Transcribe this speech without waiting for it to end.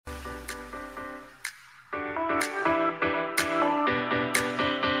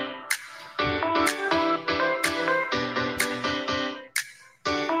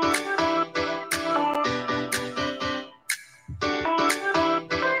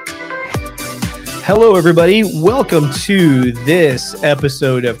Hello, everybody. Welcome to this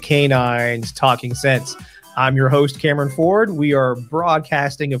episode of Canines Talking Sense. I'm your host, Cameron Ford. We are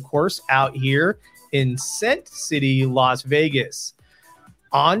broadcasting, of course, out here in Scent City, Las Vegas.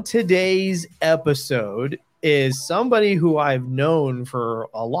 On today's episode is somebody who I've known for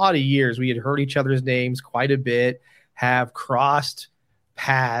a lot of years. We had heard each other's names quite a bit, have crossed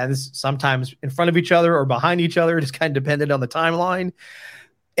paths, sometimes in front of each other or behind each other. It just kind of depended on the timeline.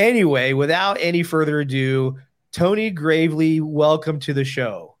 Anyway, without any further ado, Tony Gravely, welcome to the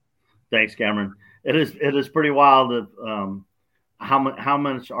show. Thanks, Cameron. It is pretty wild of how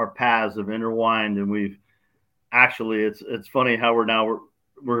much our paths have intertwined, and we've actually it's funny how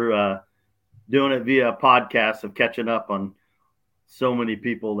we're doing it via a podcast of catching up on so many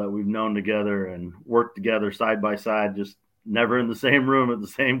people that we've known together and worked together side by side, just never in the same room at the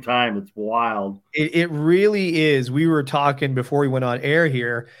same time. It's wild. It really is. We were talking before we went on air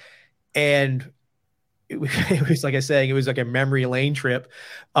here, and it was like I was saying, it was like a memory lane trip.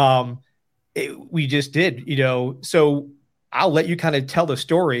 We just did, so I'll let you kind of tell the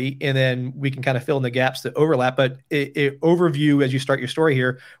story and then we can kind of fill in the gaps that overlap. But overview, as you start your story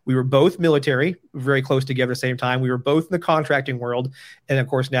here, we were both military, very close together at the same time. We were both in the contracting world. And of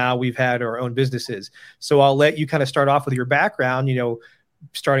course, now we've had our own businesses. So I'll let you kind of start off with your background,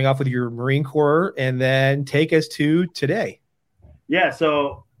 starting off with your Marine Corps and then take us to today. Yeah.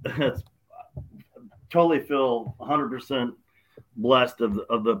 So totally feel 100% blessed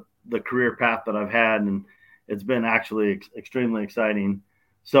of the career path that I've had. And it's been actually extremely exciting.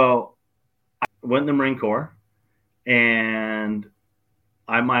 So I went in the Marine Corps, and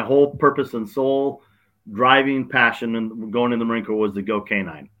my whole purpose and sole driving passion and going in the Marine Corps was to go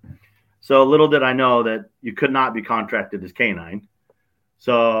canine. So little did I know that you could not be contracted as canine.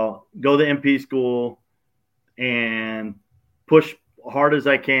 So go to MP school and push hard as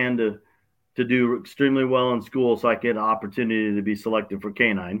I can to do extremely well in school so I get an opportunity to be selected for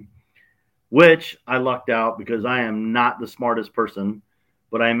canine, which I lucked out because I am not the smartest person,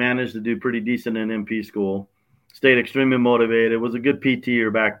 but I managed to do pretty decent in MP school. Stayed extremely motivated. Was a good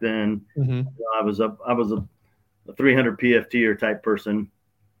PTer back then. Mm-hmm. I was a 300 PFTer type person.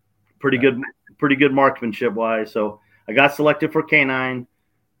 Pretty good marksmanship wise. So I got selected for canine,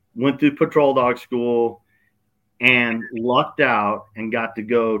 went through patrol dog school, and lucked out and got to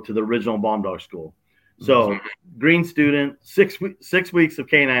go to the original bomb dog school. So green student, 6 weeks of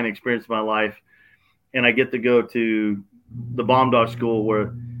canine experience in my life. And I get to go to the bomb dog school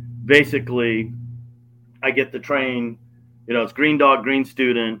where basically I get to train, it's green dog, green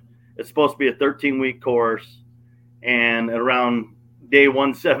student. It's supposed to be a 13-week course. And around day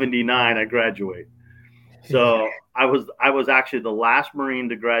 179, I graduate. So I was actually the last Marine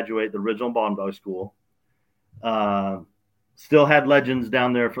to graduate the original bomb dog school. Still had legends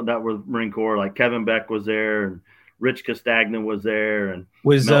down there that were Marine Corps, like Kevin Beck was there and Rich Castagna was there. And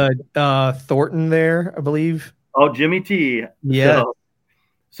was Thornton there, I believe? Oh, Jimmy T. Yeah.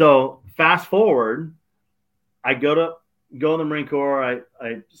 So fast forward, I go in the Marine Corps.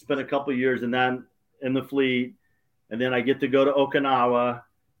 I spent a couple of years in the fleet, and then I get to go to Okinawa,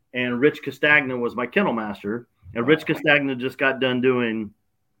 and Rich Castagna was my kennel master. And Rich Castagna just got done doing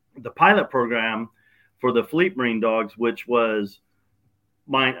the pilot program for the Fleet Marine dogs, which was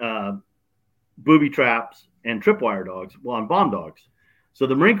my booby traps and tripwire dogs, on bomb dogs. So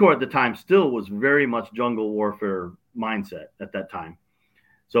the Marine Corps at the time still was very much jungle warfare mindset at that time.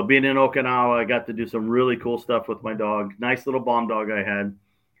 So being in Okinawa, I got to do some really cool stuff with my dog. Nice little bomb dog I had.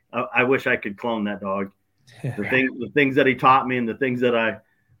 I wish I could clone that dog. The things that he taught me and the things that I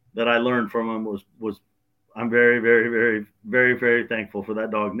learned from him was I'm very, very, very, very, very thankful for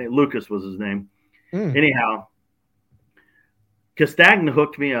that dog. Lucas was his name. Anyhow, Castagna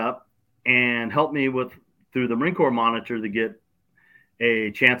hooked me up and helped me through the Marine Corps monitor to get a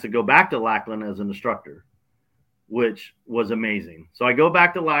chance to go back to Lackland as an instructor, which was amazing. So I go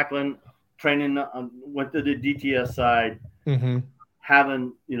back to Lackland, training, went to the DTS side,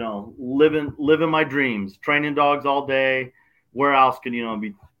 having, living my dreams, training dogs all day. Where else can,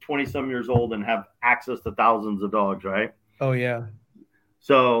 be 20-some years old and have access to thousands of dogs, right? Oh, yeah.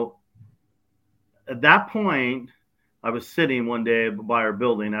 So at that point, I was sitting one day by our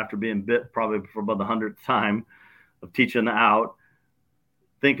building after being bit probably for about the 100th time of teaching out,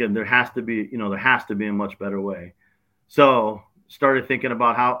 thinking there has to be a much better way. So started thinking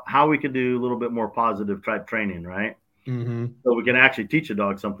about how we could do a little bit more positive type training, right? Mm-hmm. So we can actually teach a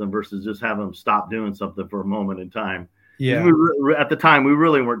dog something versus just have them stop doing something for a moment in time. Yeah. At the time, we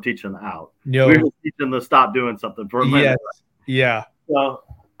really weren't teaching them out. No. We were teaching them to stop doing something for a minute. Yes. Yeah. So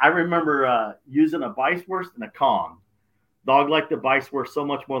I remember using a Weisswurst and a Kong Dog liked the Bicewurst so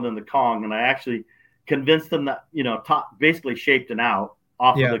much more than the Kong, and I actually convinced them that, basically shaped and out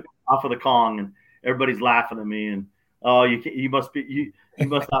off of the Kong, and everybody's laughing at me. And you must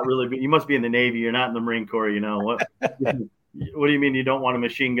not really be. You must be in the Navy. You're not in the Marine Corps. What? What do you mean you don't want a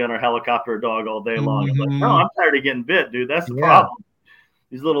machine gun or helicopter a dog all day long? I'm like, no, I'm tired of getting bit, dude. That's the problem.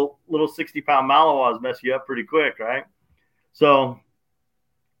 These little 60-pound Malinois mess you up pretty quick, right? So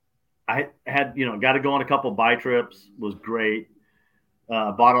I had, got to go on a couple buy trips. Was great.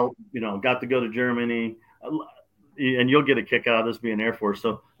 Got to go to Germany. And you'll get a kick out of this being Air Force.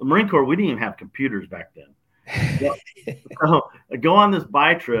 So the Marine Corps, we didn't even have computers back then. So I go on this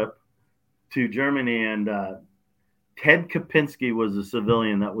buy trip to Germany, and Ted Kopinski was the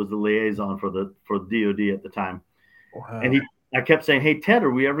civilian that was the liaison for DOD at the time. Wow. And I kept saying, "Hey Ted,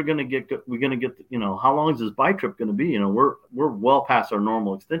 are we ever going to get? How long is this buy trip going to be? We're well past our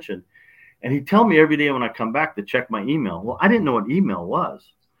normal extension." And he'd tell me every day when I come back to check my email. Well, I didn't know what email was.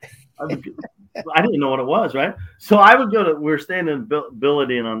 I didn't know what it was, right? So I would go to. We were staying in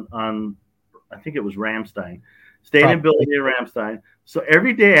Billady on I think it was Ramstein. Staying in Billady and Ramstein. So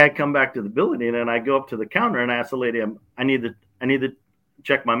every day I come back to the building and I go up to the counter and I ask the lady, I need to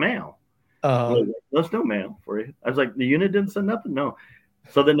check my mail. There's no mail for you. I was like, the unit didn't send nothing? No.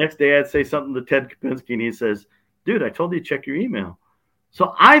 So the next day I'd say something to Ted Kopinski and he says, dude, I told you to check your email.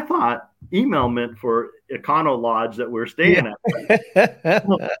 So I thought email meant for Econo Lodge that we're staying at.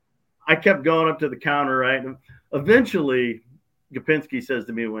 So I kept going up to the counter, right? And eventually Kopinski says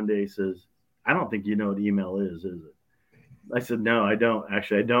to me one day, he says, I don't think you know what email is it? I said, no, I don't.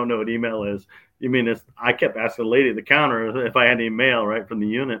 Actually, I don't know what email is. You mean it's, I kept asking the lady at the counter if I had any mail, right, from the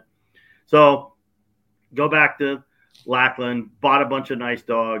unit. So go back to Lackland, bought a bunch of nice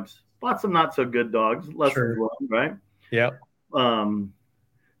dogs, bought some not so good dogs, lessons learned, right? Yep.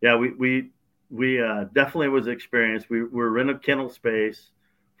 We definitely was experienced. We were in a kennel space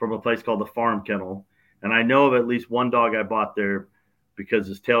from a place called the Farm Kennel. And I know of at least one dog I bought there because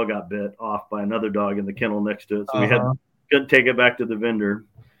his tail got bit off by another dog in the kennel next to it. So we couldn't take it back to the vendor.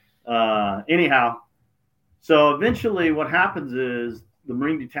 Anyhow, so eventually what happens is the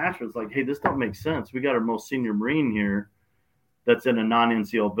Marine detachment's like, hey, this don't make sense. We got our most senior Marine here that's in a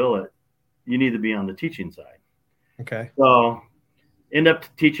non-NCO billet. You need to be on the teaching side. Okay. So end up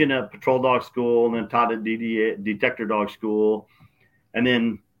teaching at patrol dog school and then taught at detector dog school. And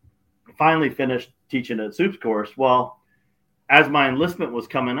then finally finished teaching at Soups course. Well, as my enlistment was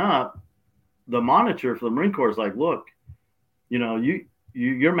coming up, the monitor for the Marine Corps is like, look,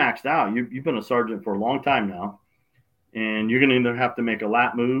 you're maxed out. You've been a sergeant for a long time now, and you're going to either have to make a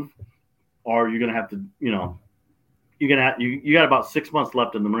lat move or you're going to have to, you got about 6 months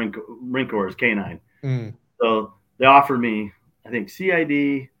left in the Marine Corps as K9. Mm. So they offered me, I think,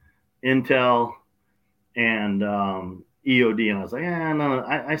 CID, Intel, and EOD. And I was like, no,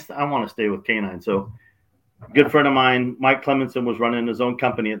 I want to stay with K9. So a good friend of mine, Mike Clemenson, was running his own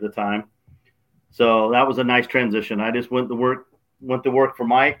company at the time. So that was a nice transition. I just went to work for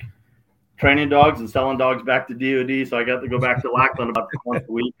Mike, training dogs and selling dogs back to DOD. So I got to go back to Lackland about once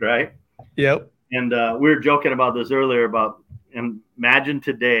a week, right? Yep. And we were joking about this earlier imagine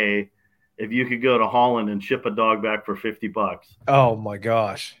today if you could go to Holland and ship a dog back for $50. Oh my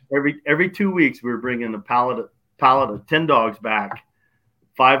gosh. Every 2 weeks we were bringing a pallet of 10 dogs back,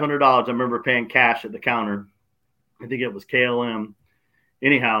 $500. I remember paying cash at the counter. I think it was KLM.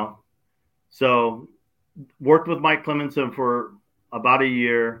 Anyhow, so worked with Mike Clemenson for about a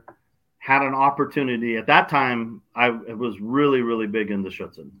year, had an opportunity. At that time, I was really, really big into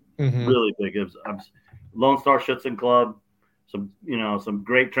Schutzen. Mm-hmm. Really big. It was Lone Star Schutzen Club, some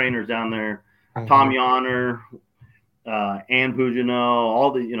great trainers down there. Mm-hmm. Tom Yonner, Ann Pugino,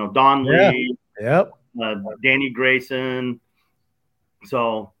 all the, Don Lee, Danny Grayson.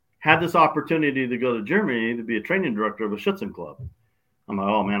 So had this opportunity to go to Germany to be a training director of a Schutzen Club. I'm like,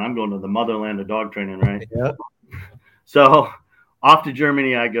 oh man, I'm going to the motherland of dog training, right? Yep. So off to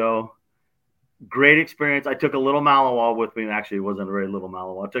Germany I go. Great experience. I took a little Malinois with me. Actually, it wasn't a very little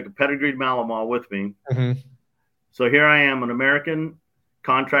Malinois. I took a pedigreed Malinois with me. Mm-hmm. So here I am, an American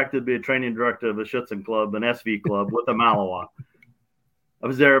contracted to be a training director of a Schutzen Club, an SV club with a Malinois. I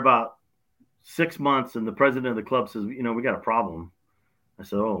was there about 6 months, and the president of the club says, we got a problem. I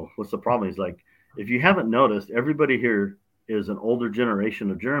said, oh, what's the problem? He's like, if you haven't noticed, everybody here is an older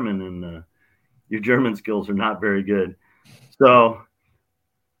generation of German, and your German skills are not very good. So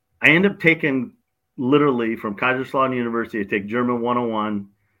I end up taking literally from Kaiserslautern University, I take German 101.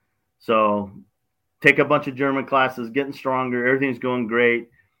 So take a bunch of German classes, getting stronger. Everything's going great.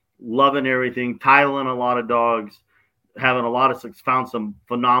 Loving everything. Titling a lot of dogs. Having a lot of found some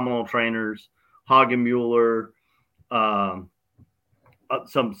phenomenal trainers. Hagen Mueller, um,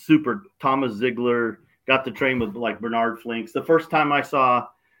 some super Thomas Ziegler, got to train with like Bernard Flinks. The first time I saw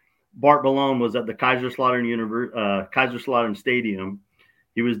Bart Malone was at the Kaiserslautern Stadium.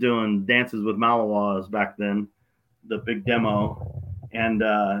 He was doing Dances with Malinois back then, the big demo. And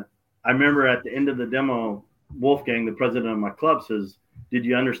I remember at the end of the demo, Wolfgang, the president of my club, says, "Did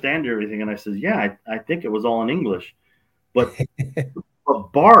you understand everything?" And I says, "Yeah, I think it was all in English." But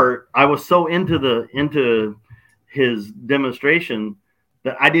Bart, I was so into his demonstration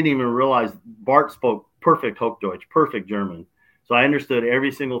that I didn't even realize Bart spoke perfect Hochdeutsch, perfect German. So I understood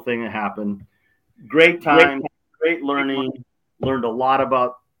every single thing that happened. Great time, great learning. Learned a lot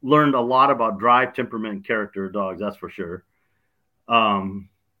about drive, temperament, and character of dogs. That's for sure.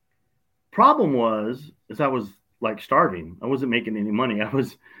 Problem was I was like starving. I wasn't making any money. I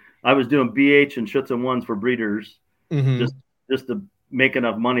was doing BH and Schutz and ones for breeders, just to make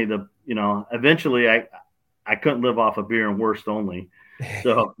enough money to, eventually I couldn't live off of beer and Wurst only.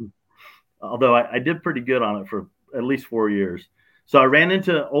 So although I did pretty good on it for at least 4 years. So I ran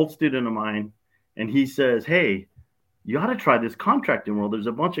into an old student of mine, and he says, "Hey, you ought to try this contracting world. There's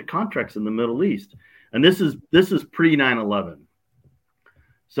a bunch of contracts in the Middle East." And this is pre 9/11.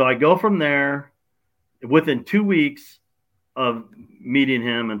 So I go from there. Within 2 weeks of meeting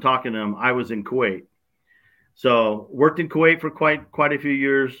him and talking to him, I was in Kuwait. So worked in Kuwait for quite a few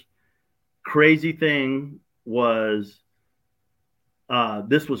years. Crazy thing was,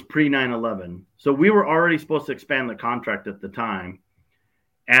 this was pre 9/11. So we were already supposed to expand the contract at the time.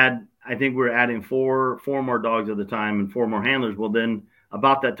 I think we were adding four more dogs at the time and 4 more handlers. Well, then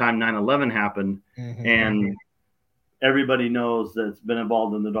about that time, 9/11 happened, and everybody knows that's been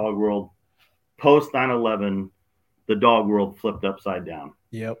involved in the dog world. Post 9/11, the dog world flipped upside down.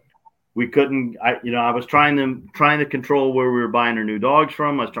 Yep. We couldn't. I was trying to control where we were buying our new dogs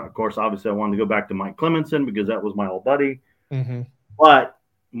from. Of course, obviously, I wanted to go back to Mike Clemenson because that was my old buddy. But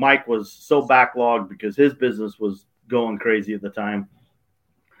Mike was so backlogged because his business was going crazy at the time.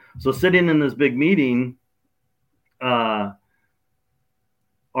 So sitting in this big meeting, the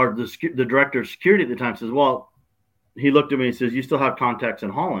director of security at the time says, "Well," he looked at me and says, "You still have contacts in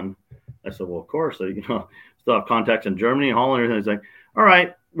Holland?" I said, "Well, of course. So, still have contacts in Germany and Holland." And he's like, "All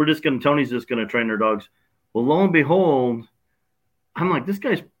right, Tony's just going to train their dogs." Well, lo and behold, I'm like, this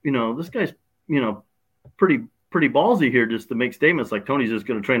guy's pretty ballsy here just to make statements like Tony's just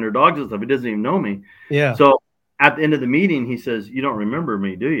going to train their dogs and stuff. He doesn't even know me. Yeah. So at the end of the meeting, he says, "You don't remember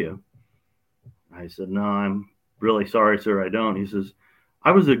me, do you?" I said, "No, I'm really sorry, sir. I don't." He says,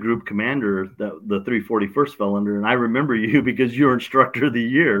 "I was a group commander that the 341st fell under, and I remember you because you were instructor of the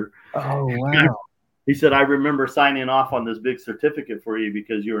year." Oh, wow. He said, "I remember signing off on this big certificate for you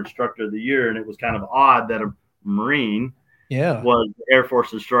because you were instructor of the year, and it was kind of odd that a Marine was Air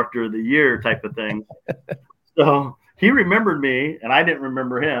Force instructor of the year type of thing." So he remembered me, and I didn't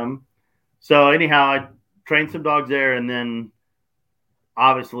remember him. So anyhow, I trained some dogs there, and then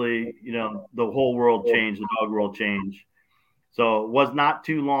obviously, the whole world changed, the dog world changed. So it was not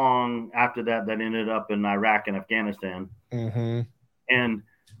too long after that ended up in Iraq and Afghanistan. And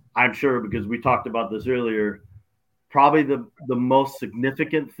I'm sure, because we talked about this earlier, probably the most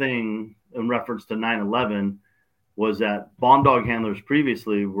significant thing in reference to 9/11 was that bomb dog handlers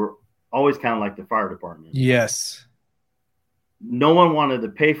previously were always kind of like the fire department. Yes. No one wanted to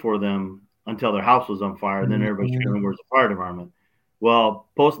pay for them until their house was on fire. Then everybody's screaming, "Where's the fire department?" Well,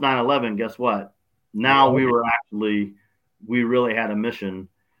 post 9/11, guess what? Now we really had a mission.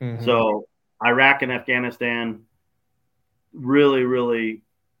 So Iraq and Afghanistan really, really,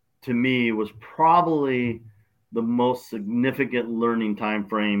 to me, was probably the most significant learning time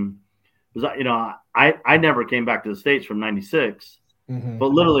frame. Because, I never came back to the States from 96, but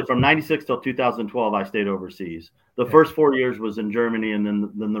literally from 96 till 2012, I stayed overseas. The first 4 years was in Germany, and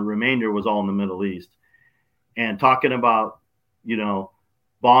then the remainder was all in the Middle East. And talking about,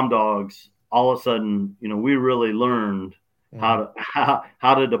 bomb dogs, all of a sudden, we really learned how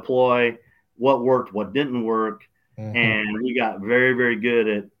to deploy, what worked, what didn't work. And we got very, very good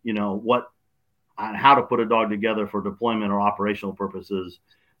at, how to put a dog together for deployment or operational purposes.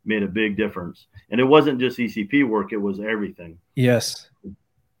 Made a big difference. And it wasn't just ECP work, it was everything. Yes.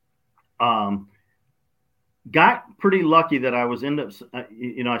 Got pretty lucky that I was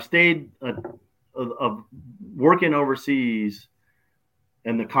I stayed of working overseas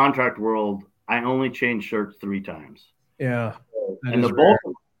in the contract world. I only changed shirts 3 times. Yeah. And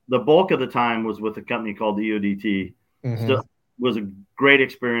the bulk of the time was with a company called EODT. Still was a great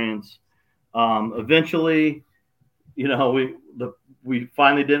experience. Eventually, we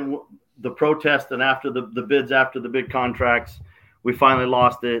finally didn't the protest, and after the bids, after the big contracts, we finally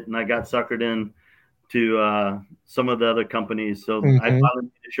lost it, and I got suckered in to some of the other companies. So I finally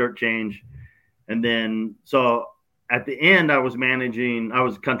made a shirt change. And then, so at the end, I was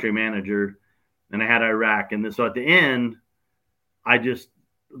country manager, and I had Iraq. And then, so at the end,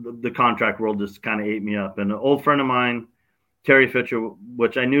 the contract world just kind of ate me up. And an old friend of mine, Terry Fisher,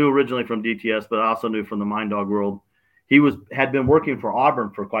 which I knew originally from DTS, but I also knew from the Mind Dog world, had been working for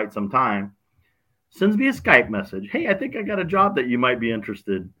Auburn for quite some time, sends me a Skype message. Hey, I think I got a job that you might be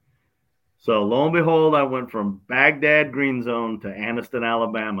interested. So lo and behold, I went from Baghdad Green Zone to Anniston,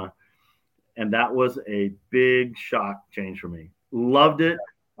 Alabama. And that was a big shock change for me. Loved it.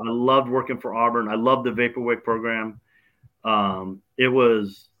 I loved working for Auburn. I loved the Vaporwave program. It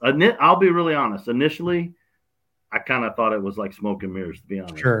was, I'll be really honest. Initially, I kind of thought it was like smoke and mirrors, to be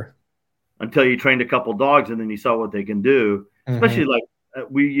honest. Sure. Until you trained a couple dogs and then you saw what they can do. Especially like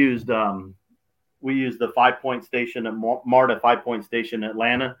we used the 5-point station at MARTA 5-point station in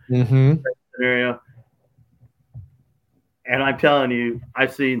Atlanta area. And I'm telling you,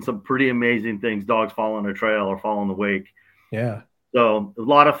 I've seen some pretty amazing things. Dogs fall on a trail or fall in the wake. Yeah. So a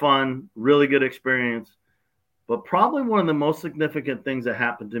lot of fun, really good experience. But probably one of the most significant things that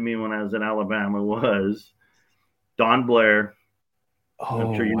happened to me when I was in Alabama was Don Blair. Oh,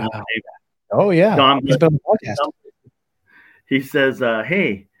 I'm sure you know. Oh, yeah. Don He's been on the podcast. He says,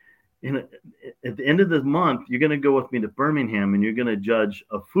 hey, at the end of this month, you're going to go with me to Birmingham and you're going to judge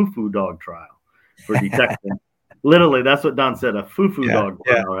a foo-foo dog trial for detection. Literally, that's what Don said, a foo-foo dog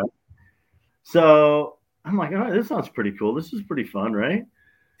trial, right? So I'm like, all right, this sounds pretty cool. This is pretty fun, right?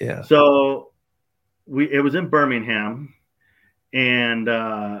 Yeah. So it was in Birmingham, and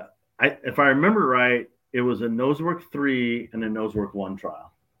if I remember right, it was a Nosework 3 and a Nosework 1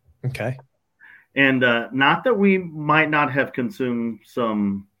 trial. Okay. And not that we might not have consumed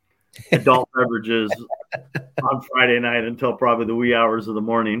some adult beverages on Friday night until probably the wee hours of the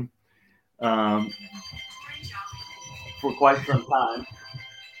morning for quite some time.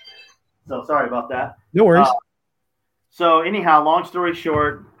 So sorry about that. No worries. So anyhow, long story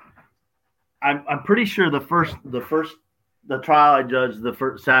short, I'm pretty sure the trial I judged the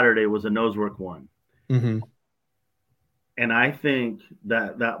first Saturday was a Nosework 1. Mm-hmm. And I think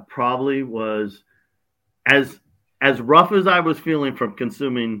that probably was as rough as I was feeling from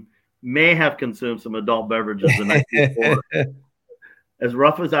may have consumed some adult beverages the night before. As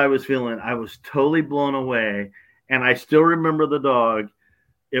rough as I was feeling, I was totally blown away. And I still remember the dog.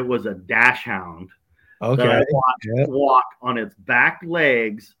 It was a dash hound. Okay. That I watched walk on its back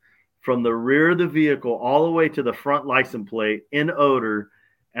legs from the rear of the vehicle all the way to the front license plate in odor.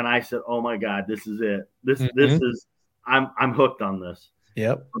 And I said, oh my God, this is it. This is, I'm hooked on this.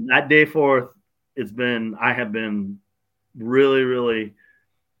 Yep. From that day forth, I have been really, really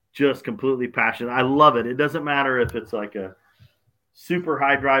just completely passionate. I love it. It doesn't matter if it's like a super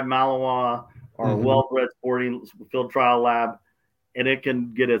high drive Malinois or a well-bred sporting field trial lab, and it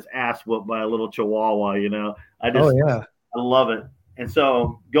can get its ass whooped by a little Chihuahua, I love it. And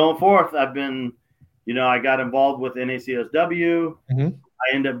so going forth, I've been, I got involved with NACSW.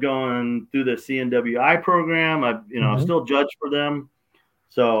 I end up going through the CNWI program. I still judge for them.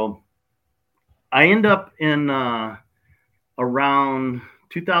 So I end up in around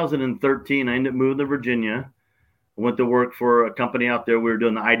 2013, I ended up moving to Virginia. I went to work for a company out there. We were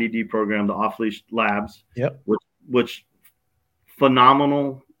doing the IDD program, the off-leash labs. Yep. Which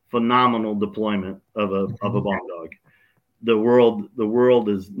phenomenal deployment of a bomb dog. The world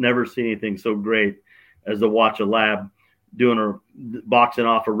has never seen anything so great as to watch a lab boxing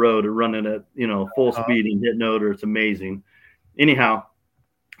off a road or running at full speed and hitting odor. It's amazing. Anyhow,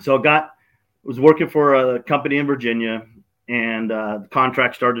 so was working for a company in Virginia, and the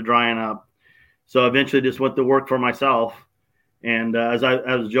contract started drying up. So eventually just went to work for myself. And as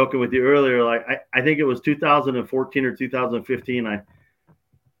I was joking with you earlier, like I think it was 2014 or 2015,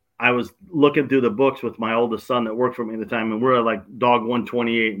 I was looking through the books with my oldest son that worked for me at the time, and we're at like dog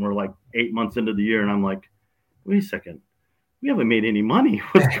 128, and we're like 8 months into the year, and I'm like, wait a second, we haven't made any money.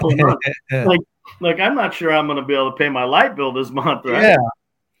 What's going on? like I'm not sure I'm going to be able to pay my light bill this month, right? Yeah.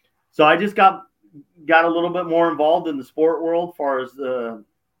 So I just got a little bit more involved in the sport world, as far as the,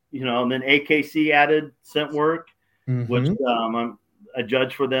 and then AKC added scent work, which I'm a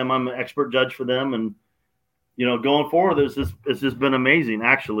judge for them. I'm an expert judge for them, and going forward, it's just been amazing,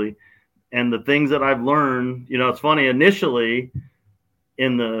 actually. And the things that I've learned, it's funny. Initially,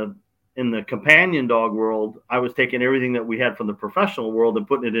 in the companion dog world, I was taking everything that we had from the professional world and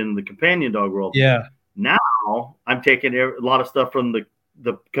putting it in the companion dog world. Yeah. Now I'm taking a lot of stuff from the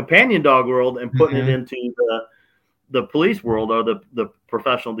companion dog world and putting it into the police world or the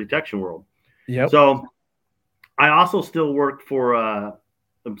professional detection world. Yep. So I also still work for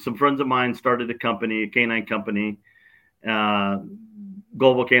some friends of mine started a company, a canine company,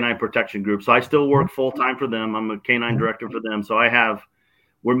 Global Canine Protection Group. So I still work full time for them. I'm a canine director for them. So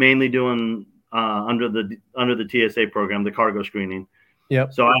we're mainly doing under the TSA program, the cargo screening.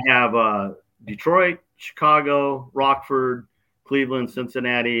 Yep. So I have Detroit, Chicago, Rockford, Cleveland,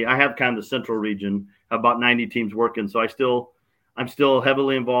 Cincinnati. I have kind of the central region. I have about 90 teams working. So I'm still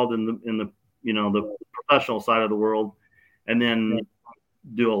heavily involved in the professional side of the world, and then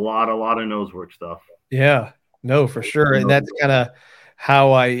do a lot of nose work stuff. Yeah, no, for sure. And that's kind of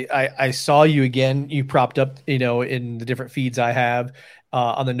how I saw you again. You propped up, in the different feeds I have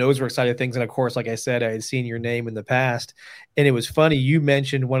on the nosework side of things. And of course, like I said, I had seen your name in the past, and it was funny. You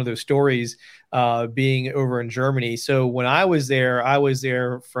mentioned one of those stories being over in Germany. So when I was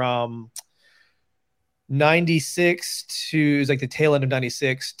there from 96 to, it was like the tail end of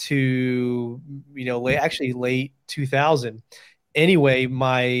 96 to, late 2000.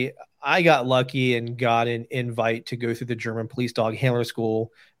 Anyway, I got lucky and got an invite to go through the German police dog handler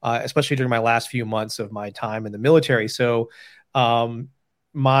school, especially during my last few months of my time in the military. So,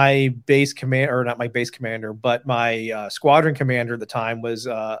 my base commander, or not my base commander, but my squadron commander at the time was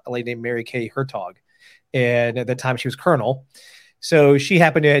a lady named Mary Kay Hertog. And at that time she was colonel. So she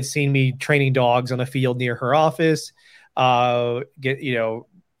happened to have seen me training dogs on a field near her office, pulls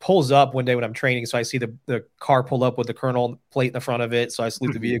up one day when I'm training. So I see the car pull up with the colonel plate in the front of it. So I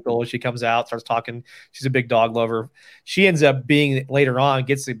salute the vehicle. She comes out, starts talking. She's a big dog lover. She ends up being, later on,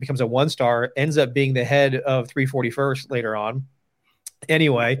 becomes a 1-star, ends up being the head of 341st later on.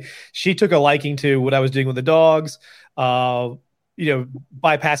 Anyway, she took a liking to what I was doing with the dogs, bypassing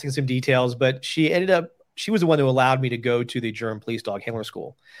some details, but she was the one who allowed me to go to the German police dog handler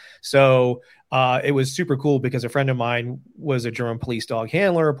school. So it was super cool because a friend of mine was a German police dog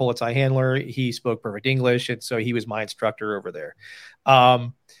handler, Polizei handler. He spoke perfect English, and so he was my instructor over there.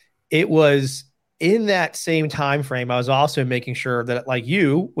 It was in that same time frame. I was also making sure that, like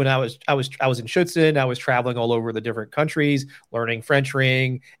you, when I was in Schutzen, I was traveling all over the different countries, learning French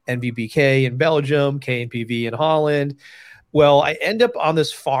ring, NVBK in Belgium, KNPV in Holland. Well, I end up on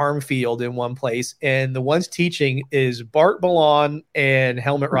this farm field in one place, and the ones teaching is Bart Ballon and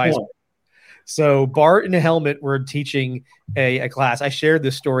Helmut Reiser. So Bart and Helmut were teaching a class. I shared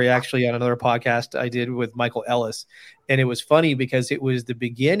this story actually on another podcast I did with Michael Ellis, and it was funny because it was the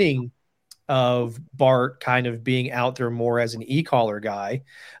beginning of Bart kind of being out there more as an e-collar guy.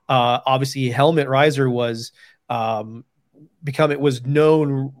 Obviously, Helmut Reiser was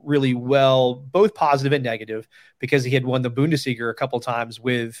known really well, both positive and negative, because he had won the Bundesliga a couple times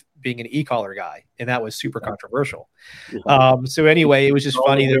with being an e-collar guy, and that was super controversial. So anyway, it was just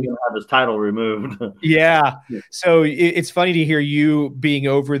funny that have his title removed. Yeah. So it's funny to hear you being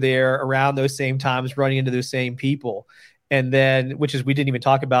over there around those same times, running into those same people. And then, we didn't even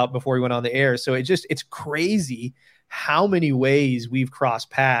talk about before we went on the air. So it's crazy how many ways we've crossed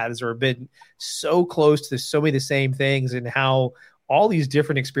paths or been so close to so many of the same things, and how all these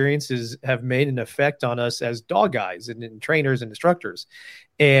different experiences have made an effect on us as dog guys and trainers and instructors.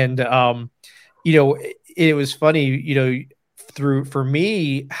 And, it was funny, for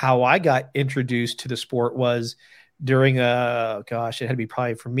me, how I got introduced to the sport was during it had to be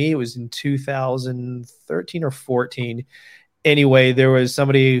probably, for me, it was in 2013 or 14. Anyway, there was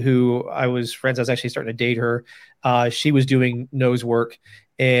somebody who I was friends. I was actually starting to date her. She was doing nose work,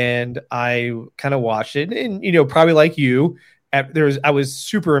 and I kind of watched it. And, probably like you, I was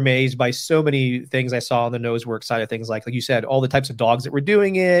super amazed by so many things I saw on the nose work side of things. Like you said, all the types of dogs that were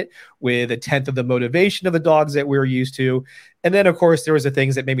doing it with a tenth of the motivation of the dogs that we were used to. And then, of course, there was the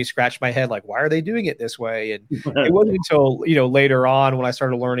things that made me scratch my head, like, why are they doing it this way? And it wasn't until, later on when I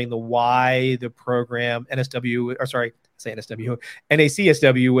started learning the why the program NACSW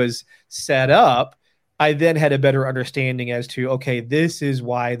was set up, I then had a better understanding as to, okay, this is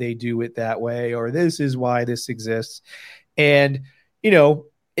why they do it that way, or this is why this exists. And,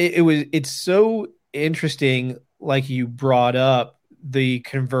 it's so interesting, like you brought up, the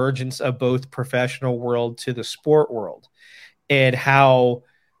convergence of both professional world to the sport world, and how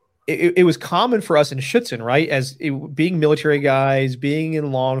it was common for us in Schutzen, right? Being military guys, being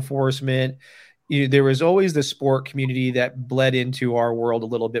in law enforcement, there was always the sport community that bled into our world a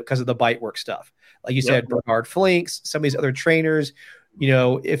little bit because of the bite work stuff. Like you said, Bernard Flinks, some of these other trainers,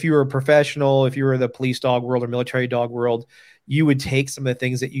 if you were a professional, if you were the police dog world or military dog world, you would take some of the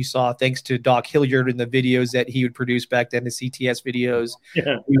things that you saw, thanks to Doc Hilliard and the videos that he would produce back then, the CTS videos.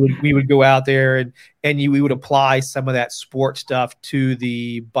 Yeah. We would go out there and we would apply some of that sport stuff to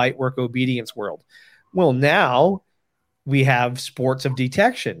the bite work obedience world. Well, now we have sports of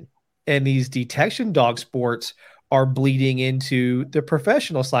detection, and these detection dog sports are bleeding into the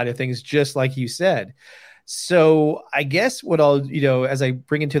professional side of things, just like you said. So I guess what I'll, as I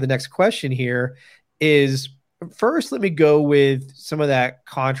bring into the next question here is, first, let me go with some of that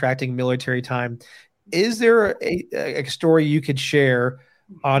contracting military time. Is there a story you could share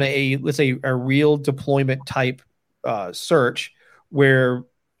on let's say a real deployment type search where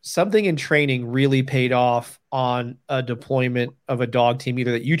something in training really paid off on a deployment of a dog team,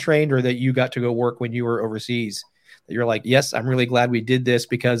 either that you trained or that you got to go work when you were overseas, that you're like, yes, I'm really glad we did this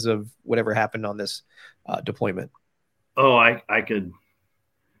because of whatever happened on this deployment? Oh, I could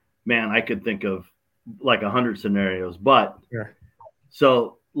think of like 100 scenarios, but sure.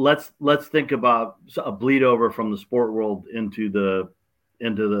 So let's think about a bleed over from the sport world into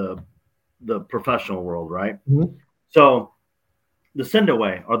the professional world, right? Mm-hmm. So the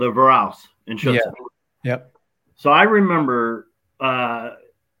Sendaway or the Veraus in Schutzen. Yeah. Yep. So I remember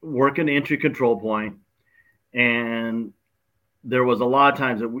working the entry control point, and there was a lot of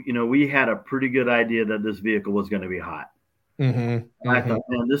times that we had a pretty good idea that this vehicle was going to be hot. Mm-hmm. I thought,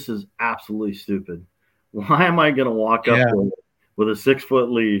 man, this is absolutely stupid. Why am I going to walk up with a 6-foot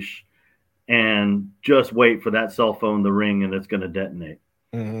leash and just wait for that cell phone to ring and it's going to detonate?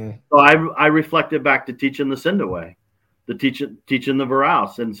 Mm-hmm. So I reflected back to teaching the Sendaway, teaching the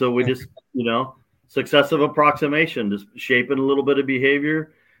Veraus. And so we just, successive approximation, just shaping a little bit of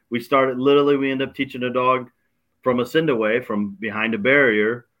behavior. We end up teaching a dog from a Sendaway, from behind a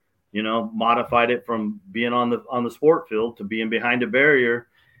barrier, modified it from being on the sport field to being behind a barrier.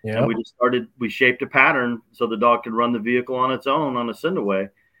 Yep. And we shaped a pattern so the dog could run the vehicle on its own on a Sendaway.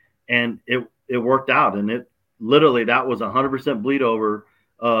 And it worked out. And that was 100% bleed over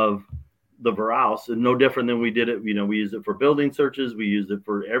of the Veraus, and no different than we did it. We used it for building searches. We used it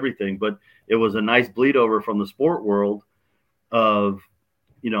for everything, but it was a nice bleed over from the sport world of,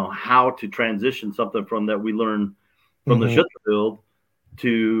 how to transition something from that we learned from the Schutzer field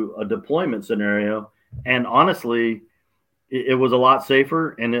to a deployment scenario. And honestly, it was a lot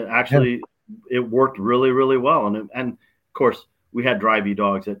safer, and it worked really, really well. And of course, we had drivey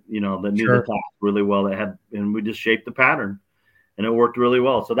dogs that knew the task really well. And we just shaped the pattern, and it worked really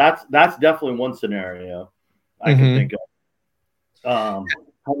well. So that's definitely one scenario I can think of.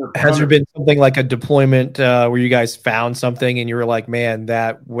 Has there been something like a deployment where you guys found something and you were like, man,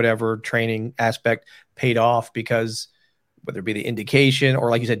 that whatever training aspect paid off because whether it be the indication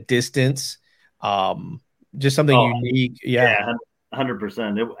or, like you said, distance, just something unique? Yeah,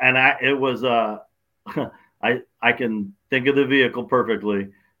 100%. It was I can think of the vehicle perfectly.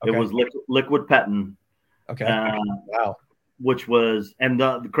 Okay. It was Liquid Pettin. Okay. Wow. Which was, and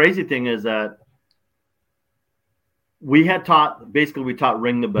the crazy thing is that we taught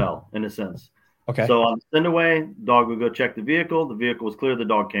ring the bell in a sense. Okay. So on the Sendaway, dog would go check the vehicle. The vehicle was clear. The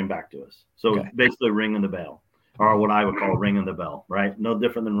dog came back to us. So basically ringing the bell, or what I would call ringing the bell, right? No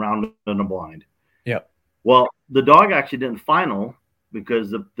different than rounding a blind. Yep. Well, the dog actually didn't final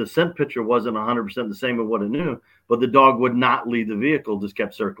because the scent picture wasn't 100% the same as what it knew, but the dog would not leave the vehicle, just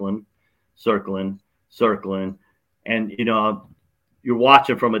kept circling. And, you're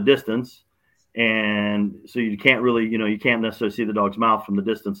watching from a distance. And so you can't really, you can't necessarily see the dog's mouth from the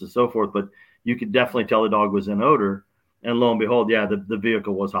distance and so forth, but you could definitely tell the dog was in odor. And lo and behold, the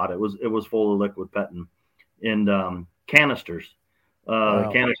vehicle was hot. It was full of Liquid Pettin and canisters.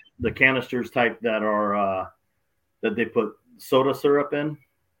 Wow. The canisters type that are that they put soda syrup in.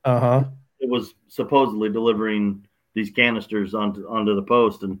 It was supposedly delivering these canisters onto the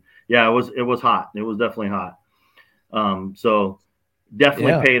post, and it was hot. It was definitely hot. So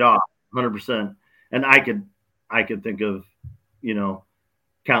definitely paid off 100%. And I could think of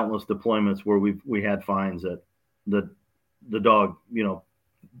countless deployments where we had finds that the dog,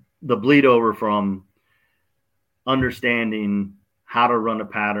 the bleed over from understanding how to run a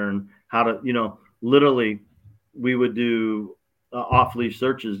pattern, how to, literally we would do off-leash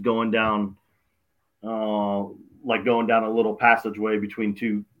searches going down a little passageway between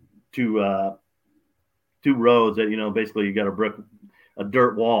two roads that, basically you got a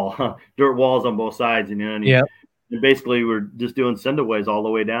dirt walls on both sides, and basically we're just doing Sendaways all the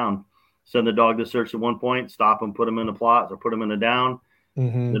way down. Send the dog to search at one point, stop them, put them in a plot or put them in a down,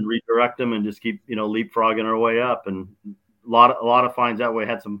 then redirect them and just keep, leapfrogging our way up. And a lot of finds that way.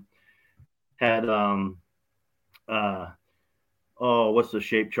 What's the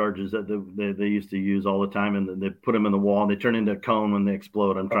shape charges that they used to use all the time, and they put them in the wall and they turn into a cone when they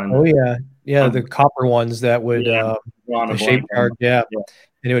explode. The copper ones that would the shape charge, and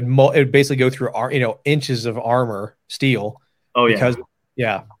it would basically go through inches of armor steel. It's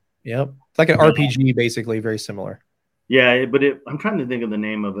like an RPG, basically very similar. Yeah, but I'm trying to think of the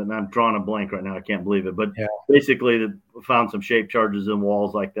name of it, and I'm drawing a blank right now. I can't believe it. But Yeah. basically, they found some shape charges in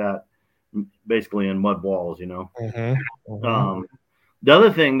walls like that, basically in mud walls, you know. Mm-hmm. Mm-hmm. The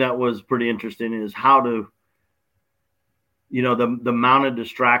other thing that was pretty interesting is how to, you know, the amount of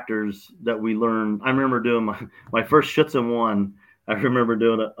distractors that we learned. I remember doing my first Schutzhund one. I remember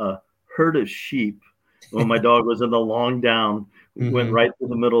doing a herd of sheep when my dog was in the long down, went Mm-hmm. right through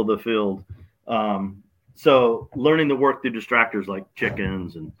the middle of the field. So learning to work through distractors like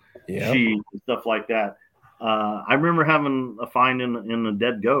chickens and sheep and stuff like that. I remember having a find in a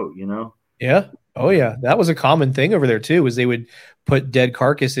dead goat, you know? Yeah. Oh yeah. That was a common thing over there too, was they would put dead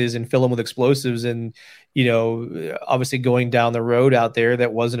carcasses and fill them with explosives. And, you know, obviously going down the road out there,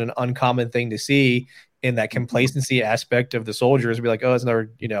 that wasn't an uncommon thing to see in that complacency aspect of the soldiers. Be like, oh, it's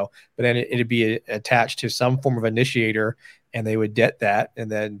another, you know, but then it'd be attached to some form of initiator, and they would det that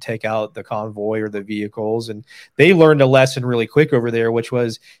and then take out the convoy or the vehicles. And they learned a lesson really quick over there, which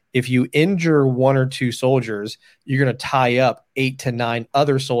was if you injure one or two soldiers, you're going to tie up 8 to 9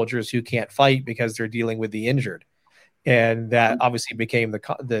 other soldiers who can't fight because they're dealing with the injured. And that obviously became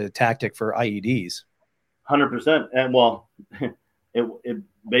the tactic for IEDs. 100%. And well, it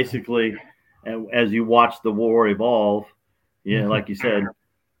basically, as you watch the war evolve, yeah, like you said,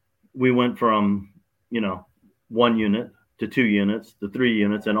 we went from, you know, 1 unit to 2 units to 3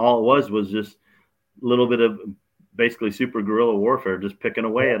 units, and all it was just a little bit of basically super guerrilla warfare, just picking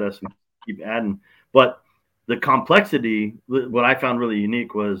away at us and keep adding. But the complexity, what I found really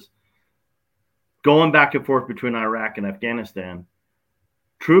unique was going back and forth between Iraq and Afghanistan.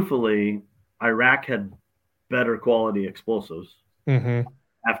 Truthfully, Iraq had better quality explosives. Mm-hmm.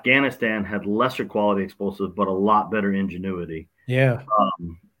 Afghanistan had lesser quality explosives, but a lot better ingenuity. Yeah.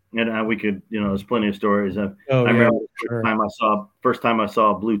 And we could, you know, there's plenty of stories. I Oh, remember yeah, the first time I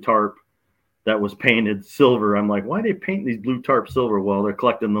saw a blue tarp that was painted silver. I'm like, why do they paint these blue tarp silver? Well, they're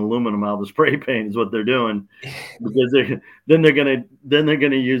collecting the aluminum out of the spray paint is what they're doing, because they're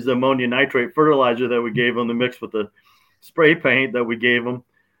gonna use the ammonium nitrate fertilizer that we gave them to mix with the spray paint that we gave them.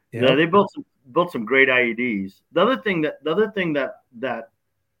 Yep. Yeah, they built some great IEDs. The other thing that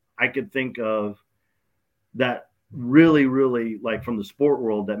I could think of that really, really, like, from the sport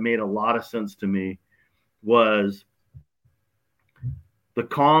world, that made a lot of sense to me was the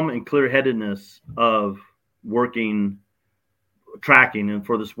calm and clear-headedness of working tracking and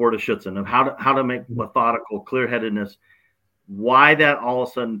for the sport of Schutzhund, of how to make methodical clear-headedness, why that all of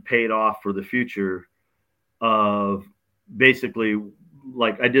a sudden paid off for the future of basically,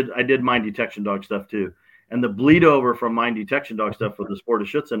 like I did mine detection dog stuff too. And the bleed over from mine detection dog stuff for the sport of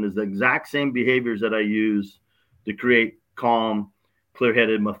Schutzhund is the exact same behaviors that I use to create calm,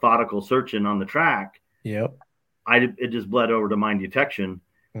 clear-headed, methodical searching on the track. Yep. It just bled over to mine detection.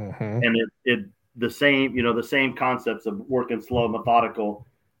 Mm-hmm. And it the same concepts of working slow, methodical,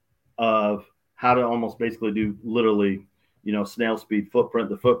 of how to almost basically do literally, you know, snail speed footprint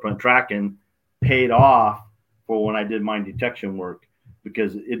to footprint tracking paid off for when I did mine detection work,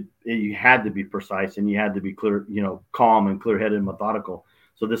 because you had to be precise and you had to be clear, you know, calm and clear-headed and methodical.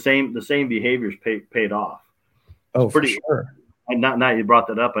 So the same behaviors paid off. Oh, for sure. And now you brought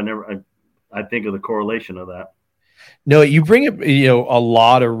that up, I think of the correlation of that. No, you bring up, you know, a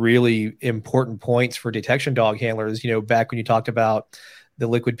lot of really important points for detection dog handlers. You know, back when you talked about the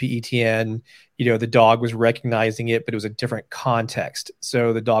liquid PETN, you know, the dog was recognizing it, but it was a different context.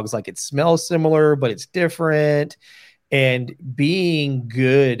 So the dog's like, it smells similar, but it's different. And being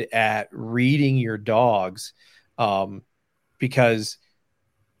good at reading your dogs, because,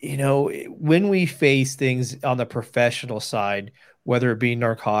 you know, when we face things on the professional side, whether it be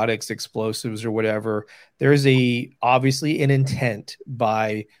narcotics, explosives, or whatever, there's obviously an intent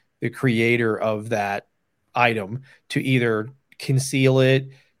by the creator of that item to either conceal it,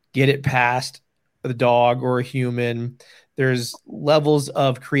 get it past the dog or a human. There's levels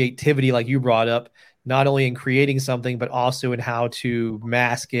of creativity, like you brought up, not only in creating something, but also in how to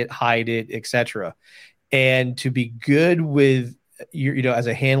mask it, hide it, etc. And to be good with your, you know, as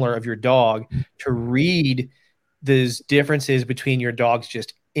a handler of your dog, to read those differences between your dog's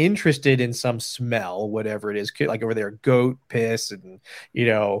just interested in some smell, whatever it is, like over there, goat piss and, you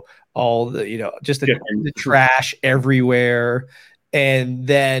know, all the, you know, just the trash everywhere. And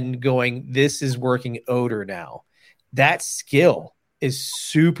then going, this is working odor now. That skill is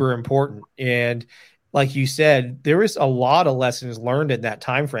super important. And like you said, there was a lot of lessons learned in that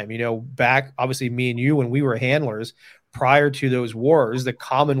time frame. You know, back, obviously, me and you, when we were handlers, prior to those wars, the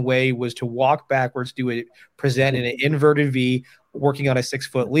common way was to walk backwards, do it, present in an inverted V, working on a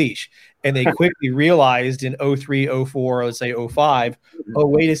 6-foot leash. And they quickly realized in 03, 04, let's say 05, oh,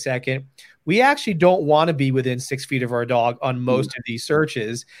 wait a second. We actually don't want to be within 6 feet of our dog on most of these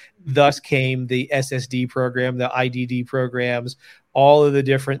searches. Thus came the SSD program, the IDD programs, all of the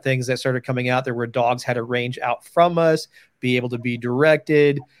different things that started coming out there where dogs had to range out from us, be able to be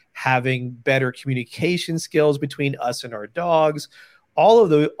directed, having better communication skills between us and our dogs. All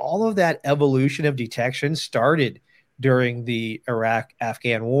of that evolution of detection started during the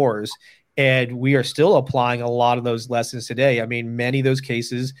Iraq-Afghan wars, and we are still applying a lot of those lessons today. I mean, many of those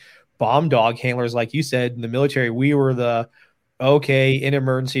cases, bomb dog handlers, like you said, in the military, we were in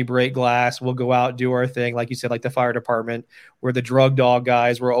emergency, break glass, we'll go out, do our thing. Like you said, like the fire department, where the drug dog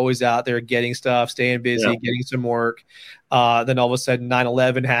guys were always out there getting stuff, staying busy, getting some work. Then all of a sudden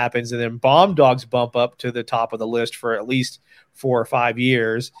 9/11 happens, and then bomb dogs bump up to the top of the list for at least 4 or 5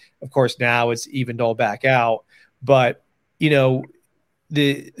 years. Of course, now it's evened all back out. But,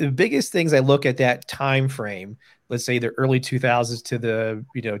 the biggest things I look at that time frame, let's say the early 2000s to the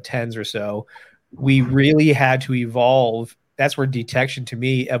 10s or so, we really had to evolve. That's where detection, to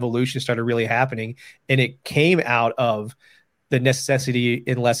me, evolution started really happening, and it came out of the necessity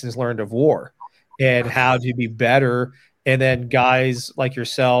in lessons learned of war and how to be better. And then guys like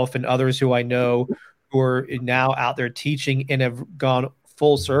yourself and others who I know who are now out there teaching and have gone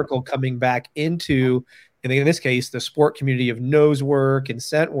full circle, coming back into, and in this case, the sport community of nose work and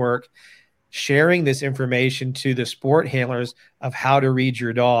scent work, sharing this information to the sport handlers of how to read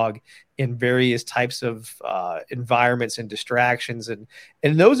your dog in various types of environments and distractions. And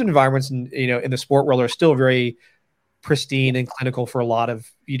those environments, in the sport world are still very pristine and clinical for a lot of,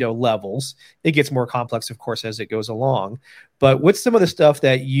 levels. It gets more complex, of course, as it goes along. But what's some of the stuff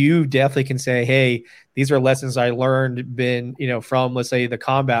that you definitely can say, hey, these are lessons I learned from, let's say, the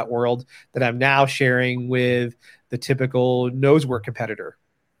combat world that I'm now sharing with the typical nose work competitor?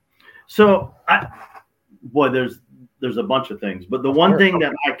 So there's a bunch of things, but the one thing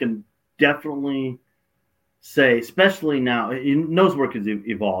that I can definitely say, especially now, nose work has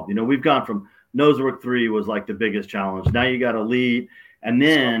evolved. We've gone from nose work 3 was like the biggest challenge. Now you got elite, and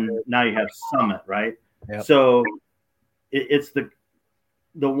then now you have summit, right? Yep. So it's the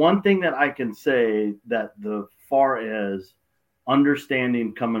one thing that I can say that the far as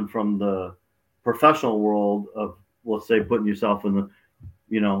understanding coming from the professional world of, let's say, putting yourself in the,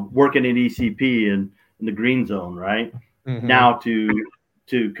 working at ECP and in the green zone, right? Mm-hmm. Now to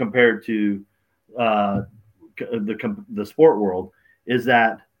compare to the sport world is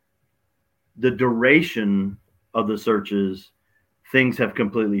that the duration of the searches, things have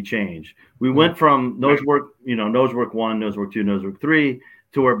completely changed. We went from nose work 1, nose work 2, nose work 3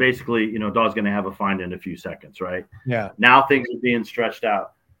 to where basically, dog's going to have a find in a few seconds, right? Yeah. Now things are being stretched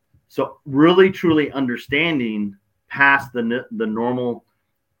out. So really, truly understanding past the normal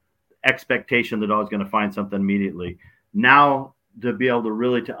expectation the dog's going to find something immediately. Now to be able to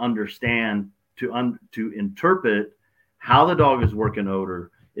really to understand, to interpret how the dog is working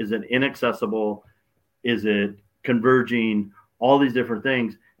odor. Is it inaccessible? Is it converging? All these different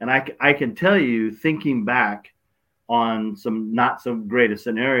things. And I can tell you, thinking back on some not so great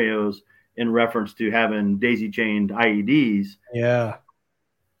scenarios in reference to having daisy chained IEDs. Yeah.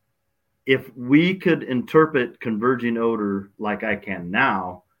 If we could interpret converging odor like I can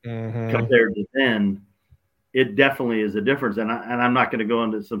now, compared to then, it definitely is a difference. And I'm not going to go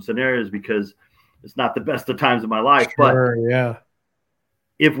into some scenarios because it's not the best of times of my life. Sure, but yeah,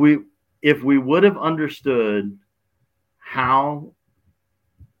 if we would have understood how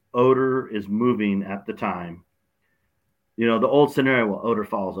odor is moving at the time, the old scenario, well, odor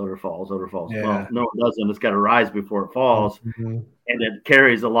falls. Yeah. Well, no, it doesn't. It's got to rise before it falls. Mm-hmm. And it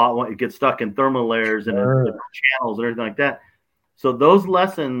carries a lot. It gets stuck in thermal layers and channels and everything like that. So those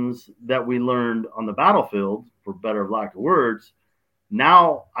lessons that we learned on the battlefield, for better lack of words,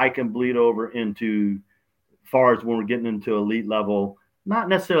 now I can bleed over into far as when we're getting into elite level, not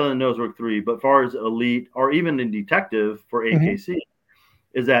necessarily in nose work 3, but far as elite or even in detective for AKC,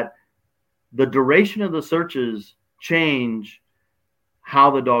 is that the duration of the searches change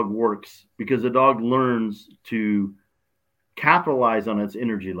how the dog works because the dog learns to capitalize on its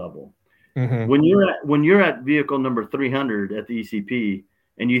energy level. Mm-hmm. When you're at vehicle number 300 at the ECP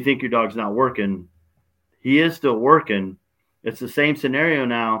and you think your dog's not working, he is still working. It's the same scenario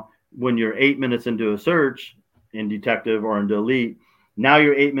now when you're 8 minutes into a search in detective or into elite. Now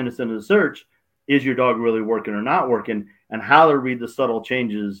you're 8 minutes into the search. Is your dog really working or not working? And how to read the subtle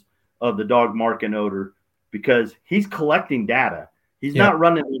changes of the dog mark and odor, because he's collecting data. He's not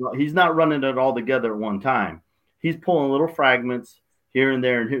running it all together at one time. He's pulling little fragments here and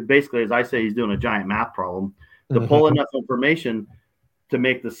there. And basically, as I say, he's doing a giant math problem to pull enough information to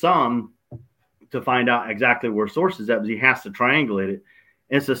make the sum to find out exactly where source is at, because he has to triangulate it.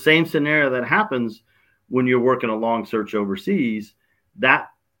 And it's the same scenario that happens when you're working a long search overseas. That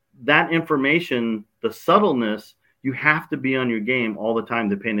information, the subtleness, you have to be on your game all the time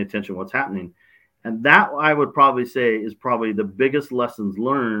to paying attention to what's happening. And that, I would probably say, is probably the biggest lessons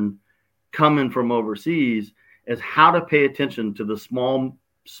learned coming from overseas, is how to pay attention to the small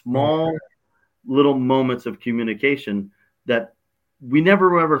little moments of communication that we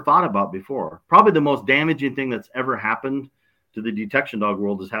never ever thought about before. Probably the most damaging thing that's ever happened to the detection dog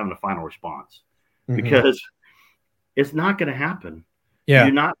world is having a final response, because it's not going to happen.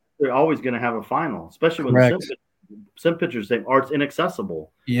 Yeah. They're always going to have a final, especially when the sim pictures say, or it's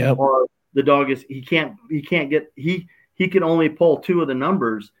inaccessible. Yeah. Or the dog he can only pull 2 of the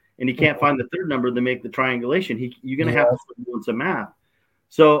numbers, and he can't find the third number to make the triangulation. You're going to have to start doing some math.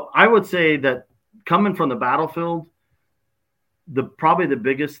 So I would say that coming from the battlefield, probably the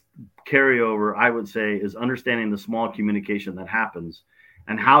biggest carryover, I would say, is understanding the small communication that happens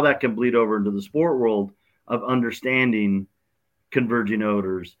and how that can bleed over into the sport world of understanding converging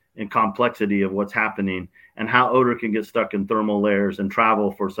odors and complexity of what's happening, and how odor can get stuck in thermal layers and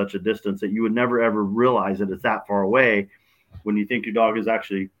travel for such a distance that you would never ever realize that it's that far away when you think your dog is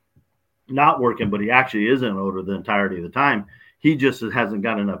actually not working, but he actually is in odor the entirety of the time. He just hasn't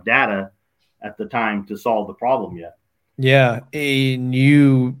got enough data at the time to solve the problem yet. Yeah. And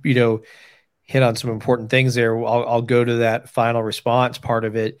you hit on some important things there. I'll go to that final response part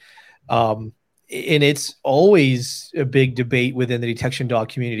of it. And it's always a big debate within the detection dog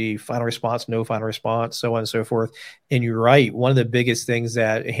community: final response, no final response, so on and so forth. And you're right. One of the biggest things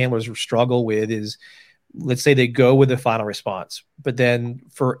that handlers struggle with is, let's say they go with the final response, but then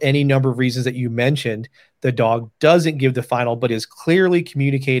for any number of reasons that you mentioned, the dog doesn't give the final, but is clearly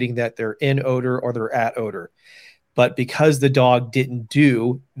communicating that they're in odor or they're at odor. But because the dog didn't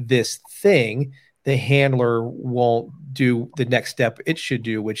do this thing, the handler won't do the next step it should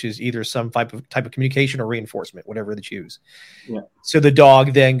do, which is either some type of communication or reinforcement, whatever they choose. Yeah. So the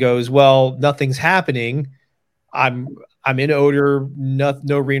dog then goes, well, nothing's happening. I'm in odor,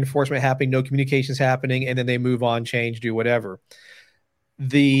 no reinforcement happening, no communications happening, and then they move on, change, do whatever.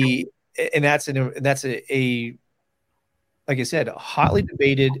 That's a like I said, a hotly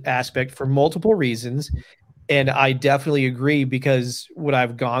debated aspect for multiple reasons. And I definitely agree, because what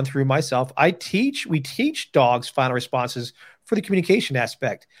I've gone through myself, we teach dogs final responses for the communication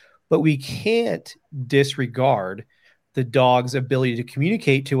aspect, but we can't disregard the dog's ability to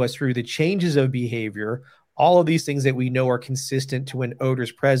communicate to us through the changes of behavior, all of these things that we know are consistent to when odor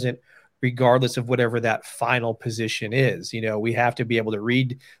is present, regardless of whatever that final position is. We have to be able to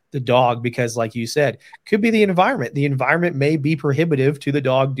read the dog, because like you said, could be the environment. The environment may be prohibitive to the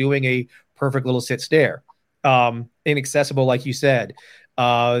dog doing a perfect little sit stare. Inaccessible, like you said,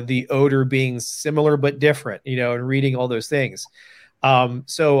 the odor being similar but different, and reading all those things.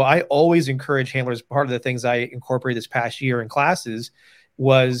 So I always encourage handlers. Part of the things I incorporated this past year in classes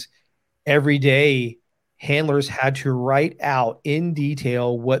was every day handlers had to write out in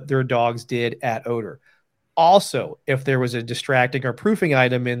detail what their dogs did at odor. Also, if there was a distracting or proofing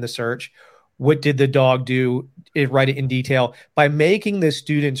item in the search, what did the dog do? Write it in detail. By making the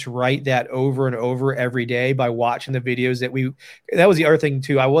students write that over and over every day, by watching the videos that was the other thing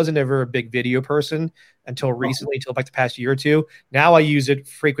too. I wasn't ever a big video person until recently, until like the past year or two. Now I use it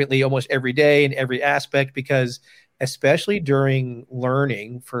frequently, almost every day in every aspect, because especially during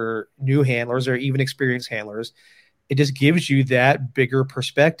learning for new handlers or even experienced handlers, it just gives you that bigger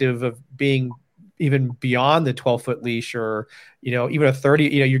perspective of being even beyond the 12-foot leash, or, even a 30,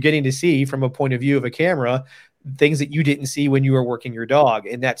 you're getting to see from a point of view of a camera things that you didn't see when you were working your dog.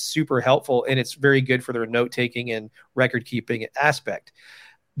 And that's super helpful. And it's very good for their note-taking and record-keeping aspect.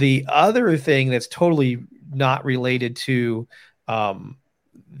 The other thing that's totally not related to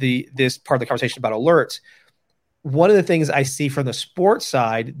this part of the conversation about alerts, one of the things I see from the sports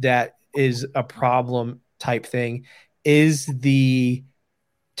side that is a problem type thing is the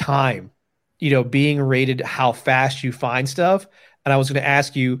time, being rated how fast you find stuff. And I was going to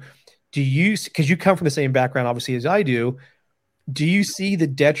ask you, because you come from the same background, obviously, as I do you see the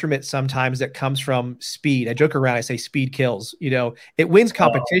detriment sometimes that comes from speed? I joke around, I say speed kills. It wins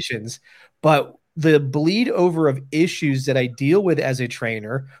competitions, but the bleed over of issues that I deal with as a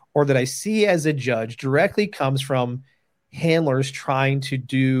trainer or that I see as a judge directly comes from handlers trying to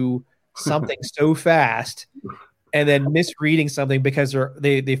do something so fast and then misreading something because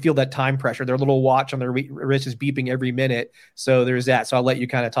they feel that time pressure. Their little watch on their wrist is beeping every minute. So there's that. So I'll let you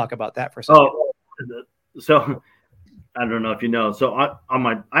kind of talk about that for a second. So I don't know if you know. So I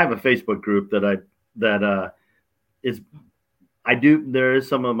have a Facebook group that it's there is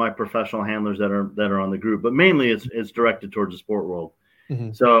some of my professional handlers that are on the group, but mainly it's directed towards the sport world.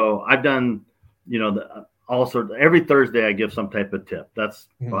 Mm-hmm. So I've done, all sorts. Every Thursday I give some type of tip. That's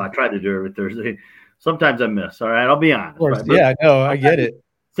Mm-hmm. well, I try to do every Thursday. Sometimes I miss. All right, I'll be honest. Of course, right? Yeah, no, I get it.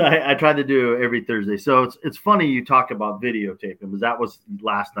 So I try to do every Thursday. So it's funny you talk about videotaping, because that was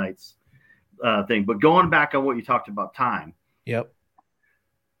last night's thing. But going back on what you talked about, time. Yep.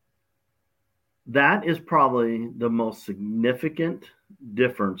 That is probably the most significant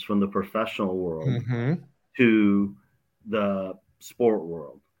difference from the professional world Mm-hmm. to the sport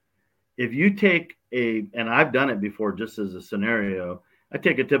world. If you take and I've done it before, just as a scenario, I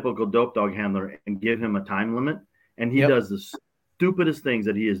take a typical dope dog handler and give him a time limit, and he does the stupidest things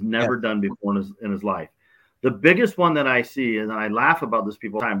that he has never done before in his life. The biggest one that I see, and I laugh about this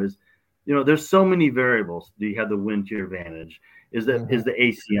people all the time, is, there's so many variables. Do you have the wind to your advantage? Is the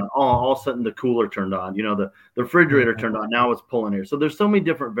AC on? All of a sudden the cooler turned on, the refrigerator turned on. Now it's pulling air. So there's so many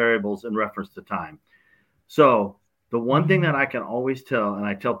different variables in reference to time. So the one thing that I can always tell, and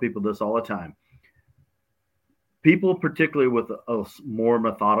I tell people this all the time, people, particularly with a more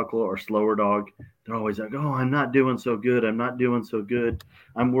methodical or slower dog, they're always like, oh, I'm not doing so good. I'm not doing so good.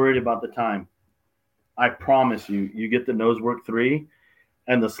 I'm worried about the time. I promise you get the nose work 3,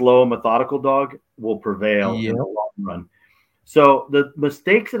 and the slow methodical dog will prevail in the long run. So the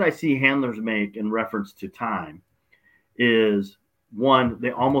mistakes that I see handlers make in reference to time is, one, they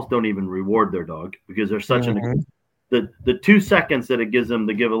almost don't even reward their dog, because they're such the 2 seconds that it gives them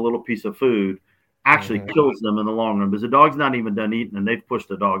to give a little piece of food actually kills them in the long run, because the dog's not even done eating and they've pushed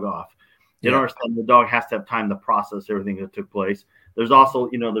the dog off. They don't understand the dog has to have time to process everything that took place. There's also,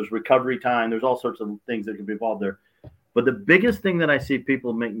 there's recovery time. There's all sorts of things that can be involved there. But the biggest thing that I see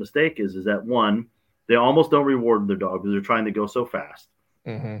people make mistake is that, one, they almost don't reward their dog because they're trying to go so fast.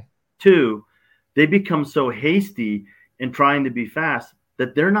 Mm-hmm. 2, they become so hasty in trying to be fast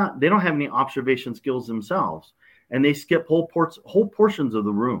that they don't have any observation skills themselves, and they skip whole portions of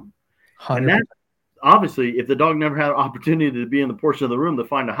the room. 100%. And that, obviously, if the dog never had an opportunity to be in the portion of the room to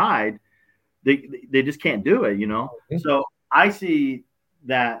find a hide, they just can't do it, Mm-hmm. So I see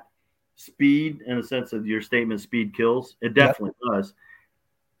that speed, in a sense of your statement, speed kills. It definitely does.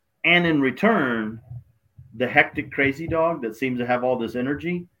 And in return, the hectic, crazy dog that seems to have all this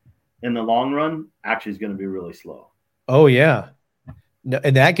energy, in the long run, actually is going to be really slow. Oh, yeah. No,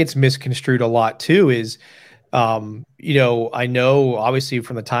 and that gets misconstrued a lot too, is, I know obviously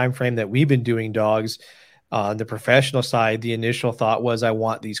from the time frame that we've been doing dogs, on the professional side, the initial thought was, I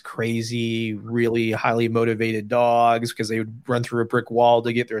want these crazy, really highly motivated dogs because they would run through a brick wall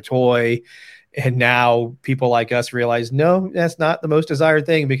to get their toy. And now people like us realize, no, that's not the most desired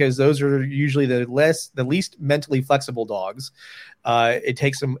thing, because those are usually the least mentally flexible dogs. It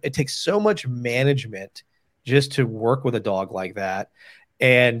takes so much management just to work with a dog like that.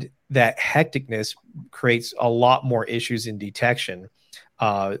 And that hecticness creates a lot more issues in detection.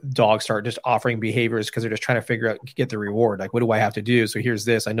 Dogs start just offering behaviors because they're just trying to figure out, get the reward. Like, what do I have to do? So here's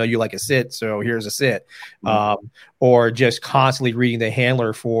this. I know you like a sit, so here's a sit. Or just constantly reading the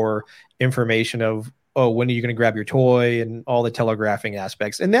handler for information of, oh, when are you going to grab your toy, and all the telegraphing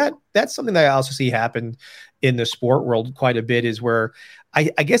aspects. And that's something that I also see happen in the sport world quite a bit, is where I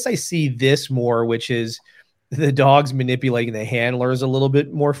guess I see this more, which is the dogs manipulating the handlers a little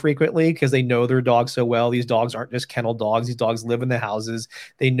bit more frequently because they know their dog so well. These dogs aren't just kennel dogs. These dogs live in the houses.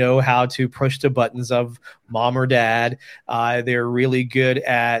 They know how to push the buttons of mom or dad. They're really good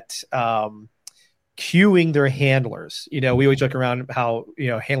at cueing their handlers. We always joke around how,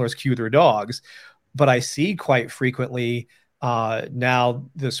 handlers cue their dogs, but I see quite frequently now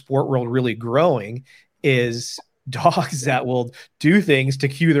the sport world really growing is dogs that will do things to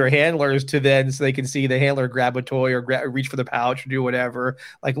cue their handlers to then, so they can see the handler grab a toy or reach for the pouch or do whatever.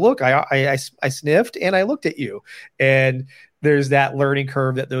 Like, look, I sniffed and I looked at you. And there's that learning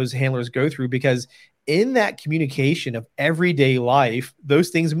curve that those handlers go through, because in that communication of everyday life, those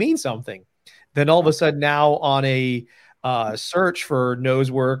things mean something. Then all of a sudden now on a search for nose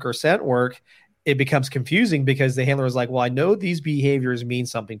work or scent work, it becomes confusing because the handler is like, well, I know these behaviors mean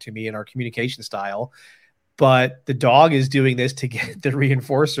something to me in our communication style, but the dog is doing this to get the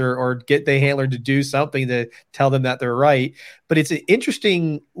reinforcer or get the handler to do something to tell them that they're right. But it's an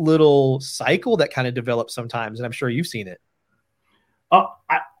interesting little cycle that kind of develops sometimes, and I'm sure you've seen it. Oh,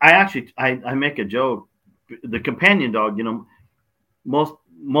 I make a joke. The companion dog,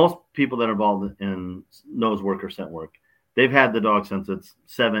 most people that are involved in nose work or scent work, they've had the dog since it's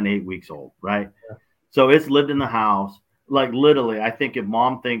 7-8 weeks old, right? Yeah. So it's lived in the house. Like, literally, I think if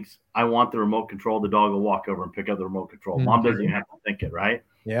mom thinks I want the remote control, the dog will walk over and pick up the remote control. Mm-hmm. Mom doesn't even have to think it, right?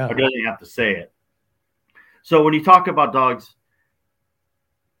 Yeah. Or doesn't even have to say it. So when you talk about dogs,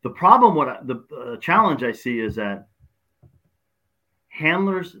 the problem, the challenge I see is that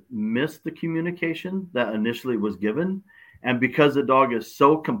handlers miss the communication that initially was given. And because the dog is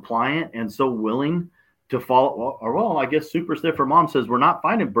so compliant and so willing to follow, well, I guess Super Stiffer Mom says we're not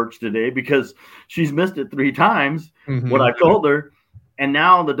finding Birch today because she's missed it 3 times, what I told her. And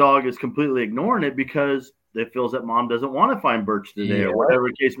now the dog is completely ignoring it because it feels that Mom doesn't want to find Birch today, or whatever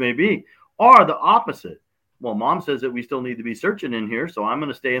the case may be. Or the opposite. Well, Mom says that we still need to be searching in here, so I'm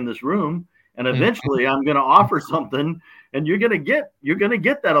going to stay in this room, and eventually I'm going to offer something, and you're going to get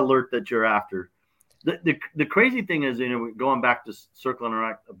that alert that you're after. The crazy thing is, going back to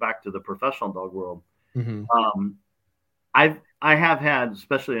circling back to the professional dog world, I have had,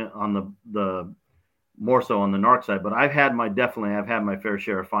 especially on the more so on the NARC side, but I've had my fair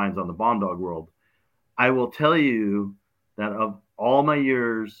share of fines on the bomb dog world. I will tell you that of all my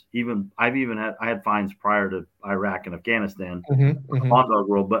years, I had fines prior to Iraq and Afghanistan, the bomb dog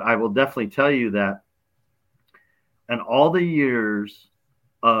world. But I will definitely tell you that in all the years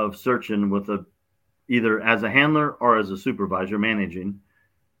of searching with either as a handler or as a supervisor managing,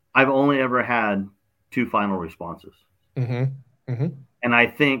 I've only ever had 2 final responses. And I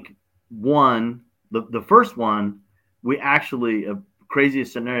think the first one, we actually, a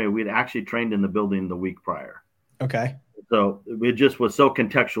craziest scenario, we'd actually trained in the building the week prior. Okay. So it just was so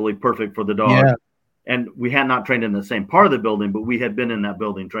contextually perfect for the dog. Yeah. And we had not trained in the same part of the building, but we had been in that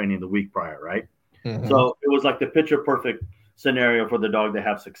building training the week prior, right? So it was like the picture perfect scenario for the dog to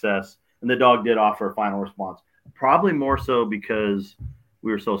have success. And the dog did offer a final response, probably more so because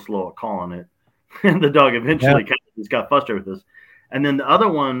we were so slow at calling it. And the dog eventually kind of just got frustrated with us. And then the other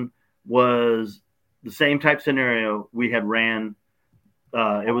one was the same type scenario we had ran.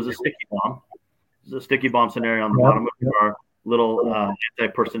 It was a sticky bomb. It was a sticky bomb scenario on the bottom of our little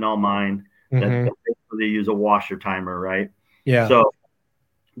anti-personnel mine that they use a washer timer, right? Yeah. So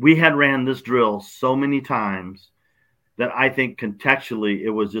we had ran this drill so many times that I think contextually it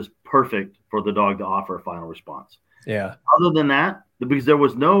was just perfect for the dog to offer a final response. Yeah. Other than that, because there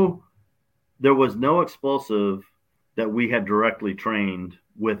was no explosive that we had directly trained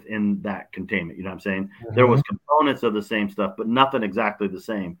within that containment. You know what I'm saying? There was components of the same stuff, but nothing exactly the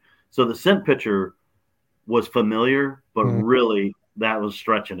same. So the scent picture was familiar, but really that was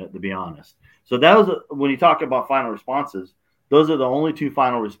stretching it, to be honest. So that was when you talk about final responses, those are the only 2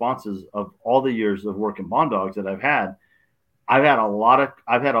 final responses of all the years of working bomb dogs that I've had. I've had a lot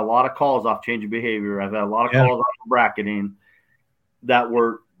of calls off change of behavior. I've had a lot of calls off bracketing that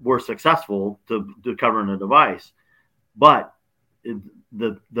were successful to covering a device, but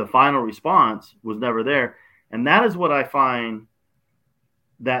the final response was never there. And that is what I find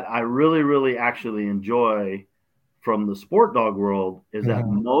that I really, really actually enjoy from the sport dog world is that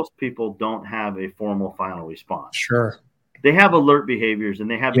most people don't have a formal final response. Sure. They have alert behaviors and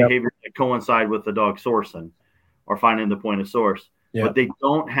they have behaviors that coincide with the dog sourcing or finding the point of source, but they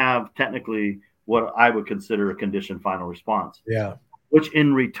don't have technically what I would consider a conditioned final response. Yeah. Which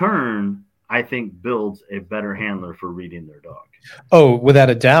in return, I think builds a better handler for reading their dog. Oh, without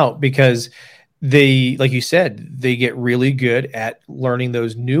a doubt, because they, like you said, they get really good at learning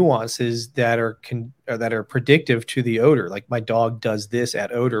those nuances that are predictive to the odor. Like my dog does this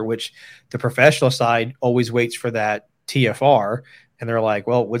at odor, which the professional side always waits for that TFR. And they're like,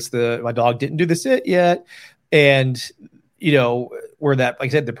 well, my dog didn't do this yet. And, where that, like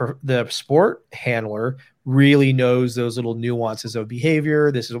I said, the sport handler really knows those little nuances of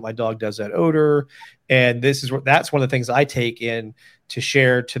behavior. This is what my dog does at odor. And that's one of the things I take in to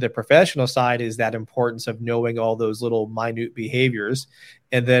share to the professional side is that importance of knowing all those little minute behaviors.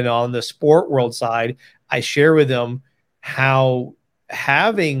 And then on the sport world side, I share with them how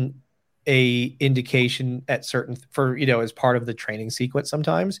having a indication as part of the training sequence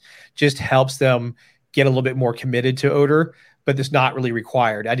sometimes just helps them get a little bit more committed to odor, but it's not really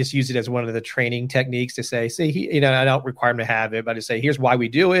required. I just use it as one of the training techniques to say, I don't require them to have it, but I just say, here's why we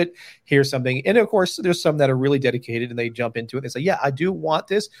do it. Here's something. And of course, there's some that are really dedicated and they jump into it. They say, yeah, I do want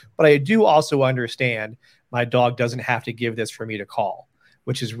this, but I do also understand my dog doesn't have to give this for me to call,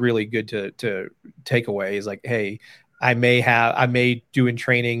 which is really good to take away. Is like, hey, I may do in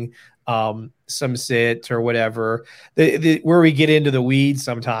training some sit or whatever. Where we get into the weeds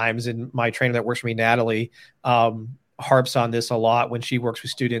sometimes, and my trainer that works for me, Natalie, harps on this a lot when she works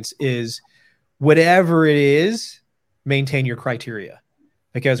with students, is whatever it is, maintain your criteria.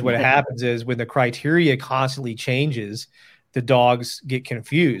 Because what happens is when the criteria constantly changes, the dogs get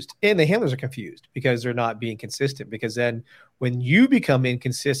confused and the handlers are confused because they're not being consistent. Because then when you become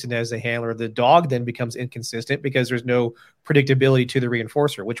inconsistent as a handler, the dog then becomes inconsistent because there's no predictability to the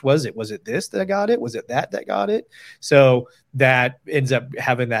reinforcer. Which was it? Was it this that got it? Was it that got it? So that ends up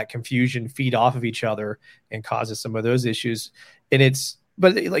having that confusion feed off of each other and causes some of those issues. And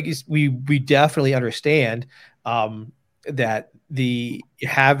but like we definitely understand that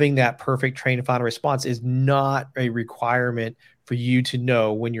having that perfect train final response is not a requirement for you to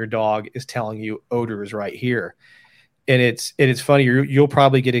know when your dog is telling you odor is right here. And it's funny. You'll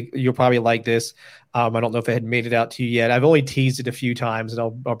probably like this. I don't know if it had made it out to you yet. I've only teased it a few times, and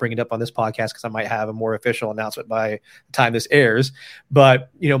I'll bring it up on this podcast because I might have a more official announcement by the time this airs.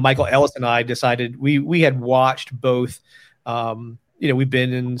 But Michael Ellis and I decided we had watched both. We've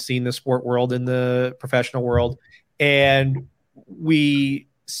been and seen the sport world and the professional world, and we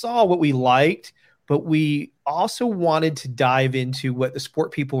saw what we liked, but we also wanted to dive into what the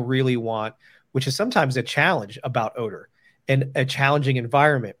sport people really want, which is sometimes a challenge about odor and a challenging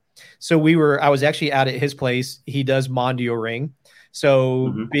environment. So I was actually out at his place. He does Mondio Ring.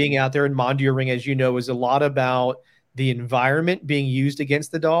 So being out there in Mondio Ring, as you know, is a lot about the environment being used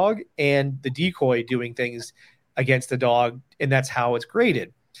against the dog and the decoy doing things against the dog. And that's how it's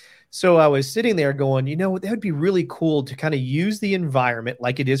graded. So I was sitting there going, that would be really cool to kind of use the environment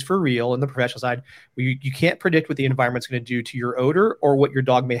like it is for real in the professional side. You can't predict what the environment's going to do to your odor or what your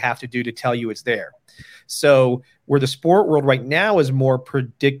dog may have to do to tell you it's there. So where the sport world right now is more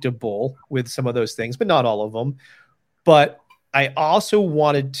predictable with some of those things, but not all of them. But I also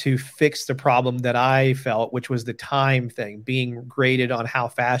wanted to fix the problem that I felt, which was the time thing, being graded on how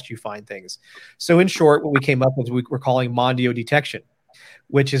fast you find things. So in short, what we came up with, we're calling Mondio detection,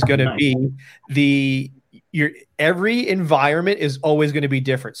 which is going to be every environment is always going to be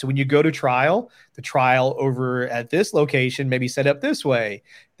different. So when you go to trial, the trial over at this location may be set up this way.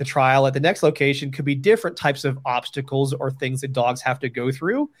 The trial at the next location could be different types of obstacles or things that dogs have to go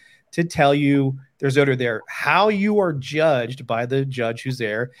through to tell you there's odor there. How you are judged by the judge who's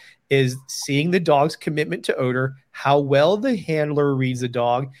there is seeing the dog's commitment to odor, how well the handler reads the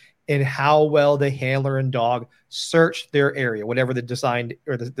dog, and how well the handler and dog search their area, whatever the designed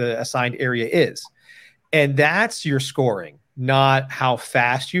or the assigned area is. And that's your scoring, not how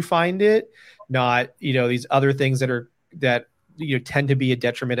fast you find it, not, these other things that tend to be a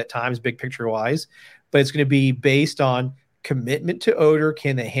detriment at times, big picture wise, but it's going to be based on commitment to odor.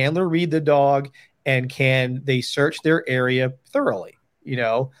 Can the handler read the dog, and can they search their area thoroughly?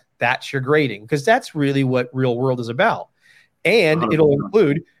 That's your grading, because that's really what real world is about. And it'll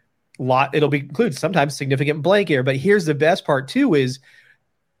include sometimes significant blank air. But here's the best part too, is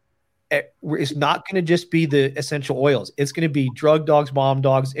it's not going to just be the essential oils. It's going to be drug dogs, bomb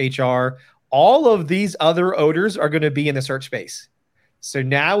dogs, HR. All of these other odors are going to be in the search space. So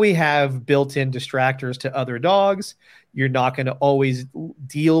now we have built-in distractors to other dogs. You're not going to always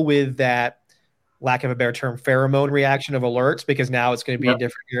deal with that, lack of a better term, pheromone reaction of alerts, because now it's going to be in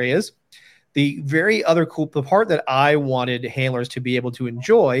different areas. The part that I wanted handlers to be able to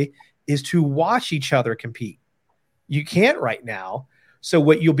enjoy is to watch each other compete. You can't right now. So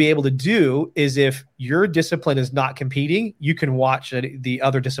what you'll be able to do is, if your discipline is not competing, you can watch the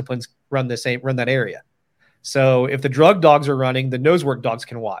other disciplines run that area. So if the drug dogs are running, the nose work dogs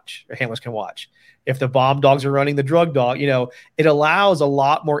can watch, or handlers can watch. If the bomb dogs are running, the drug dog, it allows a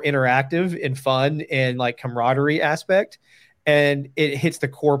lot more interactive and fun and like camaraderie aspect. And it hits the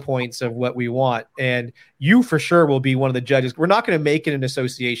core points of what we want. And you for sure will be one of the judges. We're not going to make it an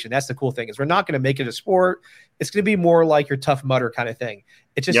association. That's the cool thing, is we're not going to make it a sport. It's going to be more like your Tough Mudder kind of thing.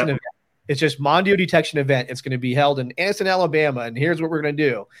 It's just an event. It's just Mondio detection event. It's going to be held in Anniston, Alabama. And here's what we're going to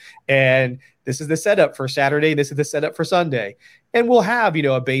do. And this is the setup for Saturday. This is the setup for Sunday. And we'll have,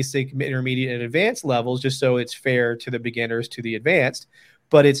 a basic, intermediate, and advanced levels, just so it's fair to the beginners, to the advanced.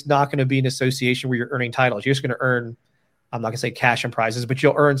 But it's not going to be an association where you're earning titles. You're just going to earn, I'm not going to say cash and prizes, but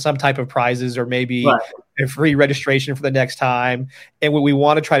you'll earn some type of prizes, or maybe a free registration for the next time. And what we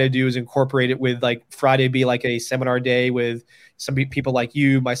want to try to do is incorporate it with, like, Friday be like a seminar day with some people like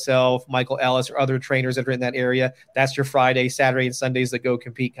you, myself, Michael Ellis, or other trainers that are in that area. That's your Friday, Saturday, and Sundays that go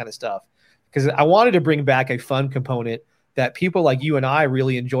compete kind of stuff. Because I wanted to bring back a fun component that people like you and I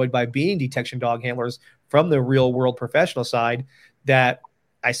really enjoyed by being detection dog handlers from the real world professional side, that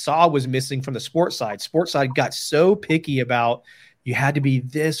I saw was missing from the sports side. Sports side got so picky about, you had to be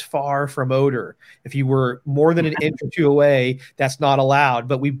this far from odor. If you were more than an inch or two away, that's not allowed.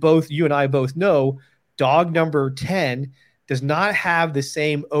 But you and I both know dog number 10 does not have the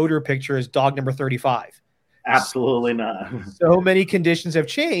same odor picture as dog number 35. Absolutely not. So many conditions have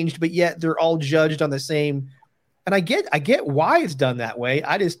changed, but yet they're all judged on the same And I get why it's done that way.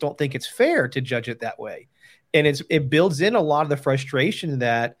 I just don't think it's fair to judge it that way. And it builds in a lot of the frustration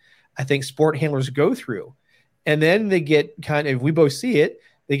that I think sport handlers go through. And then they get kind of, we both see it,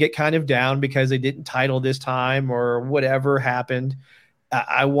 they get kind of down because they didn't title this time or whatever happened.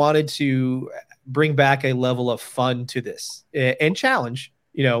 I wanted to bring back a level of fun to this and challenge.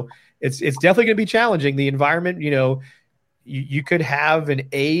 It's definitely going to be challenging. The environment, you could have an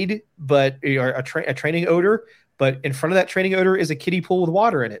aid, but a training odor, but in front of that training odor is a kiddie pool with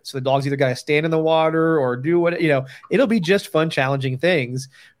water in it. So the dog's either got to stand in the water or do what, it'll be just fun, challenging things,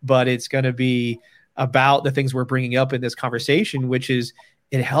 but it's going to be about the things we're bringing up in this conversation, which is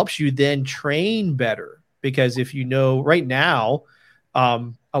it helps you then train better. Because if right now,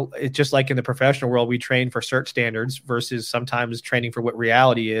 it's just like in the professional world, we train for cert standards versus sometimes training for what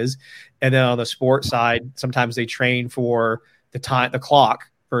reality is. And then on the sport side, sometimes they train for the clock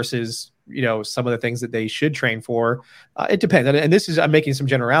versus, some of the things that they should train for. It depends. And I'm making some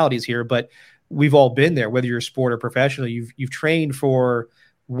generalities here, but we've all been there, whether you're sport or professional, you've trained for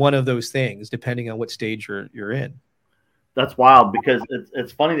one of those things, depending on what stage you're in. That's wild, because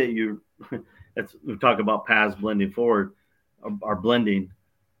it's funny that we talk about paths blending forward, or blending.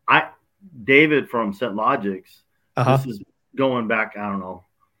 David from ScentLogix, this is going back, I don't know,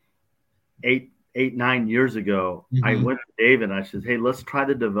 8-9 years ago. Mm-hmm. I went to David and I said, hey, let's try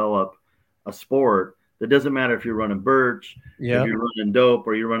to develop a sport that doesn't matter if you're running birch, if you're running dope,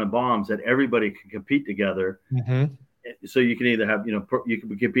 or you're running bombs, that everybody can compete together. Mm-hmm. So you can either have, you can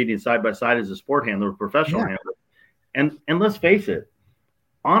be competing side by side as a sport handler or professional handler. And let's face it,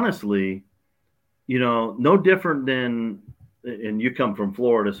 honestly, no different than, and you come from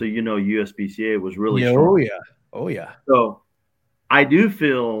Florida, so USPCA was really strong. Oh yeah. So I do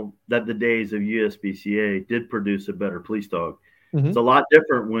feel that the days of USPCA did produce a better police dog. Mm-hmm. It's a lot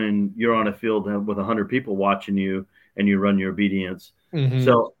different when you're on a field with 100 people watching you and you run your obedience. Mm-hmm.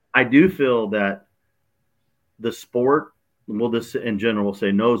 So I do feel that the sport, we'll just in general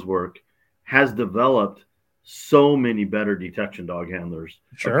say nose work, has developed so many better detection dog handlers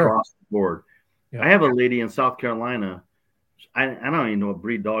across the board. Yeah. I have a lady in South Carolina. I don't even know what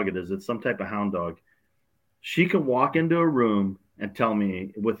breed dog it is. It's some type of hound dog. She can walk into a room and tell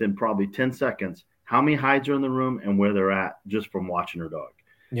me within probably 10 seconds how many hides are in the room and where they're at just from watching her dog.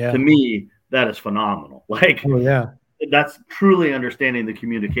 Yeah. To me, that is phenomenal. That's truly understanding the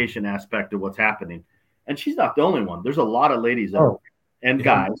communication aspect of what's happening. And she's not the only one. There's a lot of ladies and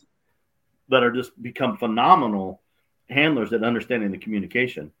guys that are just become phenomenal handlers at understanding the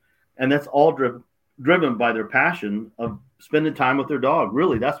communication. And that's all driven by their passion of spending time with their dog.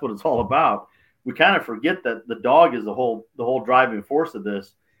 Really, that's what it's all about. We kind of forget that the dog is the whole driving force of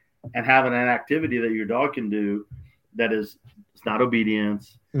this, and having an activity that your dog can do that it's not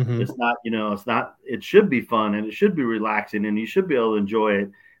obedience. Mm-hmm. It's not, it should be fun and it should be relaxing and you should be able to enjoy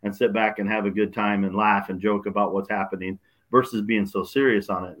it and sit back and have a good time and laugh and joke about what's happening versus being so serious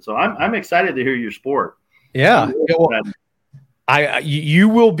on it. So I'm excited to hear your sport. Yeah. You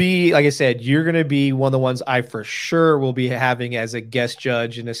will be, like I said, you're going to be one of the ones I for sure will be having as a guest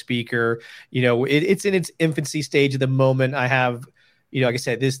judge and a speaker. It's in its infancy stage at the moment. I have, like I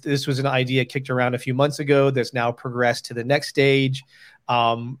said, this was an idea kicked around a few months ago that's now progressed to the next stage.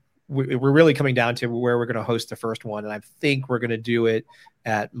 We're really coming down to where we're going to host the first one. And I think we're going to do it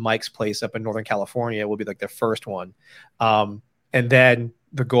at Mike's place up in Northern California. It will be like the first one. And then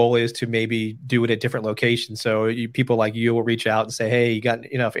the goal is to maybe do it at different locations. So people like you will reach out and say, hey, you got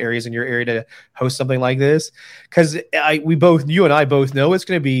enough areas in your area to host something like this? Because you and I both know it's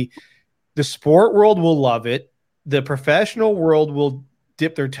going to be, the sport world will love it. The professional world will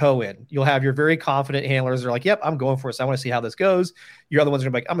dip their toe in. You'll have your very confident handlers that are like, yep, I'm going for it. So I want to see how this goes. Your other ones are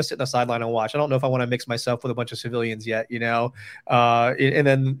going to be like, I'm going to sit in the sideline and watch. I don't know if I want to mix myself with a bunch of civilians yet, and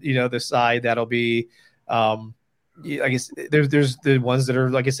then, the side that'll be, I guess there's the ones that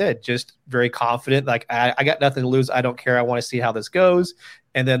are, like I said, just very confident. Like I got nothing to lose. I don't care. I want to see how this goes.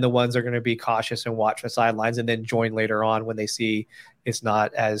 And then the ones are going to be cautious and watch the sidelines and then join later on when they see it's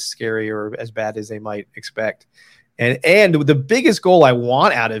not as scary or as bad as they might expect. And the biggest goal I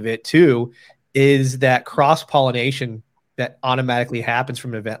want out of it too is that cross-pollination that automatically happens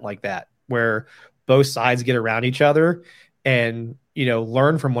from an event like that, where both sides get around each other and,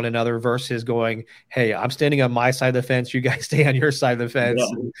 learn from one another versus going, hey, I'm standing on my side of the fence, you guys stay on your side of the fence,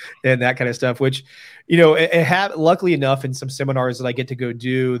 and that kind of stuff, which, luckily enough in some seminars that I get to go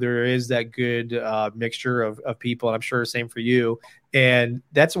do, there is that good mixture of people. And I'm sure same for you. And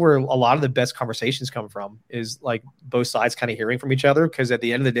that's where a lot of the best conversations come from, is like both sides kind of hearing from each other. Cause at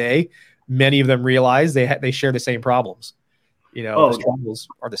the end of the day, many of them realize they share the same problems. The struggles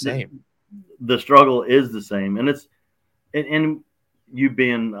are the same. the struggle is the same, and and you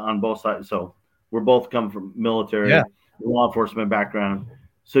being on both sides. So we're both come from military, law enforcement background.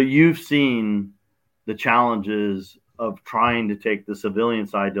 So you've seen the challenges of trying to take the civilian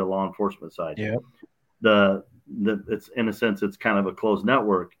side to the law enforcement side. Yeah. It's in a sense, it's kind of a closed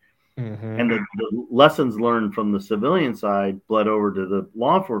network. And the lessons learned from the civilian side bled over to the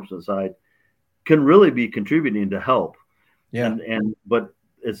law enforcement side can really be contributing to help. Yeah. But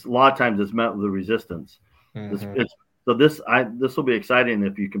it's a lot of times it's met with a resistance. So this will be exciting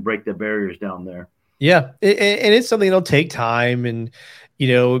if you can break the barriers down there. Yeah. And it's something that'll take time. And,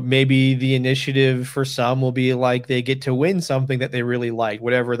 maybe the initiative for some will be like they get to win something that they really like,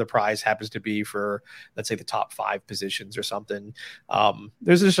 whatever the prize happens to be for, let's say, the top 5 positions or something.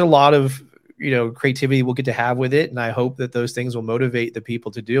 There's just a lot of, creativity we'll get to have with it. And I hope that those things will motivate the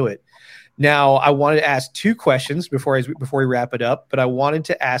people to do it. Now, I wanted to ask 2 questions before we wrap it up, but I wanted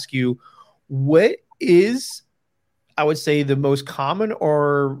to ask you, what is, I would say, the most common,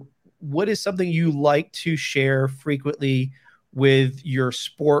 or what is something you like to share frequently with your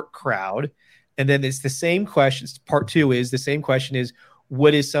sport crowd? And then it's the same question. Part 2 is the same question is,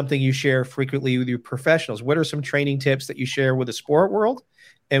 what is something you share frequently with your professionals? What are some training tips that you share with the sport world?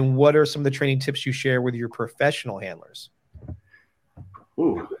 And what are some of the training tips you share with your professional handlers?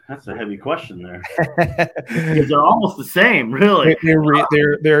 Ooh, that's a heavy question there. Because they're almost the same, really.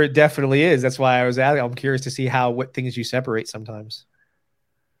 There definitely is. That's why I was asking. I'm curious to see what things you separate sometimes.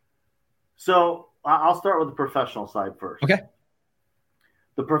 So I'll start with the professional side first. Okay.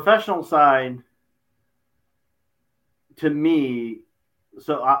 The professional side, to me,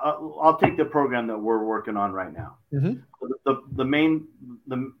 so I'll take the program that we're working on right now. The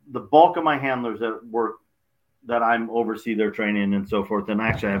bulk of my handlers that work, that I'm oversee their training and so forth, and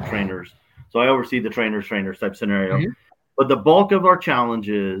actually I have trainers, so I oversee the trainers type scenario. But the bulk of our challenge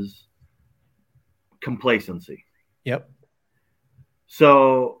is complacency. Yep.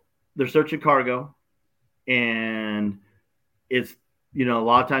 So they're searching cargo, and it's, a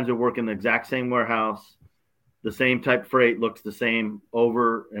lot of times they work in the exact same warehouse. The same type freight looks the same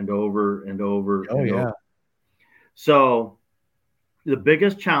over and over and over. Over. So the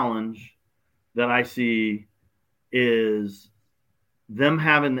biggest challenge that I see is them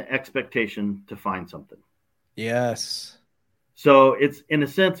having the expectation to find something. Yes. So it's, in a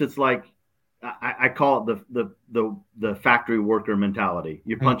sense, it's like, I call it the factory worker mentality.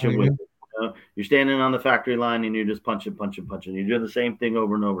 You're punching with it. You're standing on the factory line and you're just punching. You do the same thing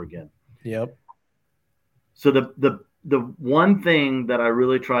over and over again. Yep. So the one thing that I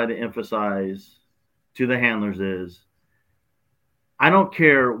really try to emphasize to the handlers is, I don't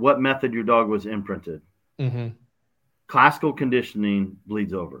care what method your dog was imprinted. Classical conditioning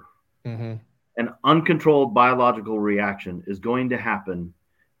bleeds over. An uncontrolled biological reaction is going to happen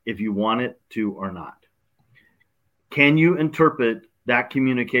if you want it to or not. Can you interpret that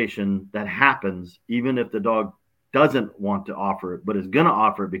communication that happens even if the dog doesn't want to offer it, but is going to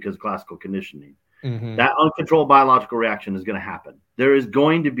offer it because of classical conditioning? That uncontrolled biological reaction is going to happen. There is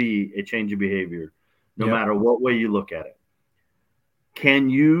going to be a change of behavior no matter what way you look at it. Can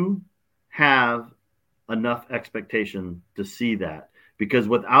you have enough expectation to see that? Because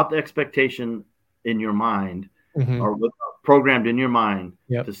without the expectation in your mind, or programmed in your mind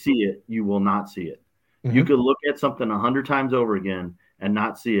to see it, you will not see it. You could look at something 100 times over again and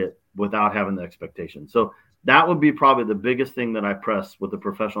not see it without having the expectation. So that would be probably the biggest thing that I press with the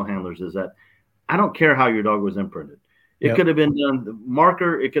professional handlers, is that I don't care how your dog was imprinted. It could have been done the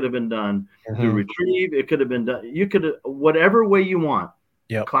marker. It could have been done through retrieve. It could have been done. You could, whatever way you want.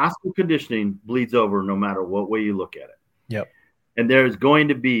 Classical conditioning bleeds over no matter what way you look at it. And there's going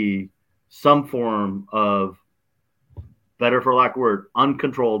to be some form of, better for lack of word,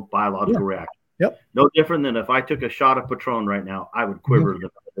 uncontrolled biological reaction. No different than if I took a shot of Patron right now, I would quiver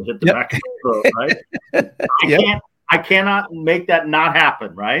and hit the back of the throat, right? I cannot make that not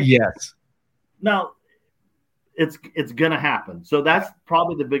happen, right? Yes. Now, it's going to happen. So that's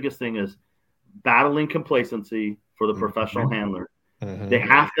probably the biggest thing, is battling complacency for the professional handler. They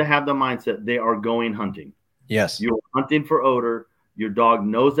have to have the mindset they are going hunting. Yes. You're hunting for odor. Your dog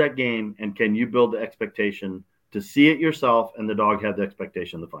knows that game, and can you build the expectation to see it yourself, and the dog have the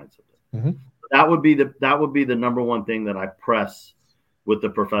expectation to find something? That would be the number one thing that I press with the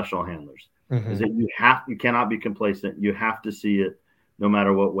professional handlers, is that you cannot be complacent. You have to see it no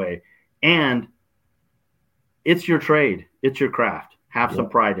matter what way. And it's your trade. It's your craft. Have some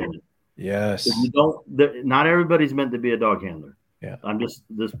pride in it. Yes. If you don't, not everybody's meant to be a dog handler.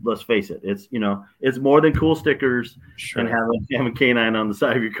 Let's face it. It's, it's more than cool stickers and having a canine on the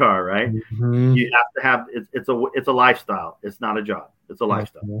side of your car, right? You have to have, it's a lifestyle. It's not a job. It's a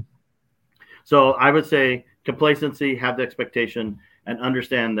lifestyle. So I would say complacency, have the expectation, and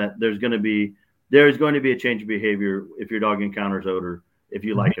understand that there's going to be a change of behavior if your dog encounters odor, if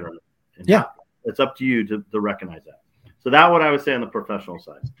you like it or not. And Yeah. it's up to you to recognize that. So that's what I would say on the professional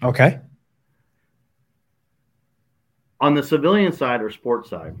side. Okay. On the civilian side or sports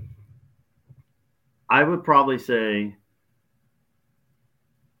side, I would probably say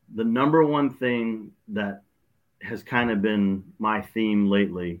the number one thing that has kind of been my theme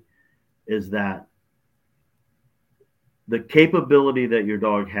lately is that the capability that your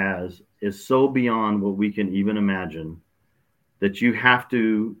dog has is so beyond what we can even imagine that you have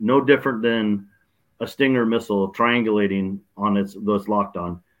to, no different than a Stinger missile triangulating on those locked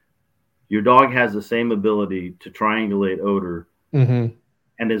on. Your dog has the same ability to triangulate odor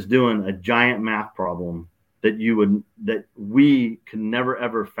and is doing a giant math problem that we can never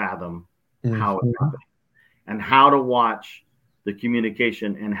ever fathom how it's happening, and how to watch the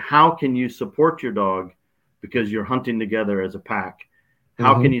communication, and how can you support your dog because you're hunting together as a pack.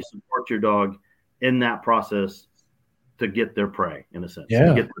 How can you support your dog in that process to get their prey, in a sense?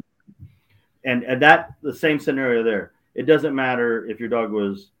 Yeah. And that the same scenario there. It doesn't matter if your dog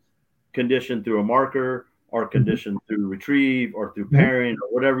was conditioned through a marker or conditioned through retrieve or through pairing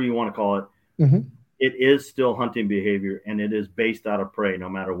or whatever you want to call it. It is still hunting behavior, and it is based out of prey, no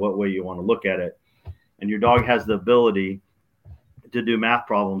matter what way you want to look at it. And your dog has the ability to do math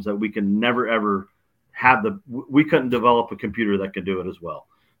problems that we can never, ever have. We couldn't develop a computer that could do it as well.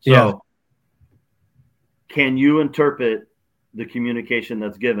 So can you interpret the communication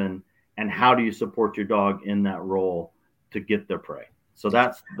that's given, and how do you support your dog in that role to get their prey? So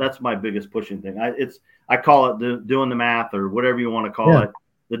that's my biggest pushing thing. I call it doing the math, or whatever you want to call it.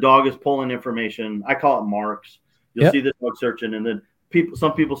 The dog is pulling information. I call it marks. You'll see the dog searching, and then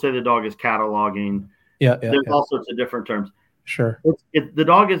some people say the dog is cataloging. There's all sorts of different terms. Sure. The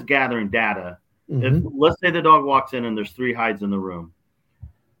dog is gathering data. If, let's say the dog walks in and there's 3 hides in the room.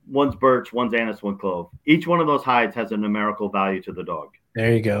 One's birch, one's anise, one clove. Each one of those hides has a numerical value to the dog.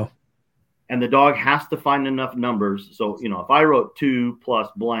 There you go. And the dog has to find enough numbers. So, if I wrote 2 plus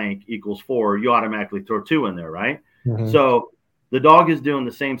blank equals 4, you automatically throw 2 in there, right? So the dog is doing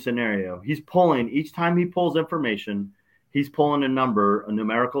the same scenario. He's pulling, each time he pulls information, he's pulling a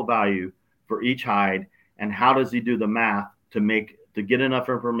numerical value for each hide. And how does he do the math to get enough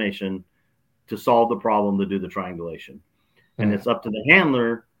information to solve the problem, to do the triangulation? And it's up to the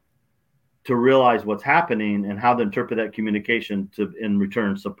handler to realize what's happening and how to interpret that communication to, in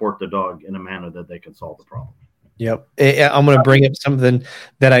return, support the dog in a manner that they can solve the problem. Yep. I'm going to bring up something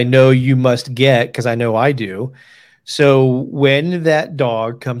that I know you must get, because I know I do. So when that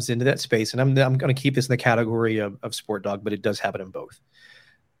dog comes into that space, and I'm going to keep this in the category of sport dog, but it does happen in both.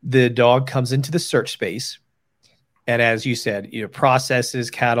 The dog comes into the search space, and as you said,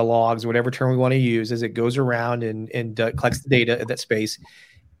 processes, catalogs, whatever term we want to use, as it goes around and collects the data at that space,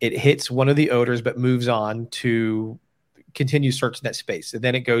 it hits one of the odors, but moves on to continue searching that space. And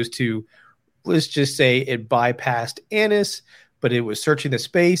then it goes to, let's just say it bypassed anise, but it was searching the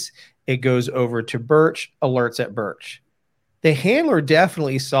space. It goes over to birch, alerts at birch. The handler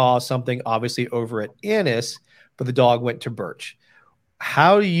definitely saw something obviously over at anise, but the dog went to birch.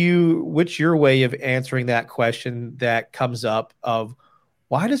 What's your way of answering that question that comes up of,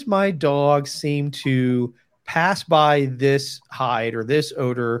 why does my dog seem to pass by this hide or this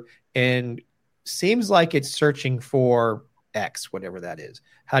odor and seems like it's searching for X, whatever that is?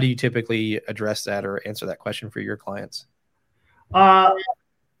 How do you typically address that or answer that question for your clients?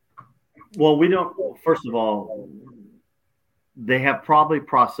 Well, we don't. First of all, they have probably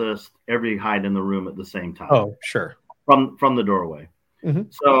processed every hide in the room at the same time. Oh, sure. From the doorway.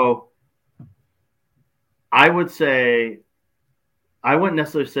 So I wouldn't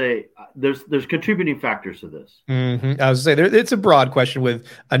necessarily say there's contributing factors to this. I was going to say it's a broad question with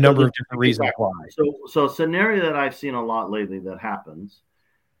a number of different reasons why. So a scenario that I've seen a lot lately that happens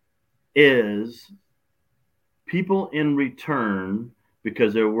is people in return,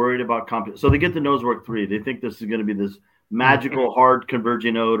 because they're worried about competition. So they get the Nosework 3. They think this is going to be this magical, hard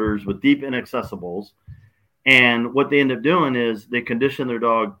converging odors with deep inaccessibles. And what they end up doing is they condition their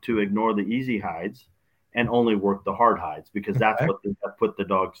dog to ignore the easy hides and only work the hard hides, because that's what they put the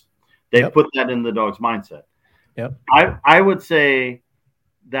dogs. They put that in the dog's mindset. Yep. I would say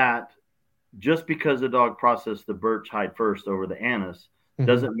that just because the dog processed the birch hide first over the anise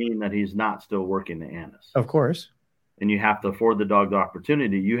doesn't mean that he's not still working the anise. Of course. And you have to afford the dog the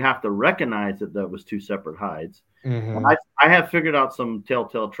opportunity. You have to recognize that was 2 separate hides. And I have figured out some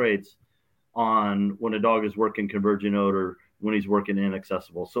telltale traits on when a dog is working converging odor, when he's working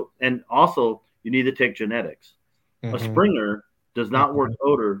inaccessible. So, and also you need to take genetics. A Springer does not work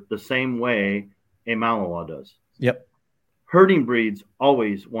odor the same way a Malinois does. Yep. Herding breeds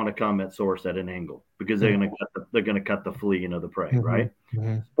always want to come at source at an angle because they're going to cut the flea, the prey, right?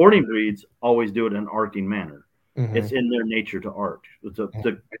 Sporting breeds always do it in an arcing manner. It's in their nature to arch,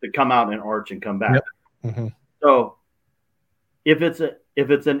 to come out and arch and come back. So if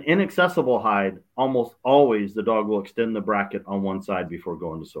it's an inaccessible hide, almost always the dog will extend the bracket on one side before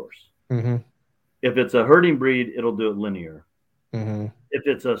going to source. If it's a herding breed, it'll do it linear. If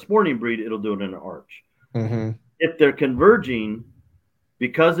it's a sporting breed, it'll do it in an arch. If they're converging,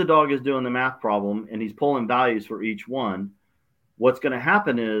 because the dog is doing the math problem and he's pulling values for each one, what's going to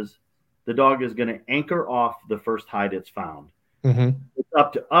happen is the dog is going to anchor off the first hide it's found. It's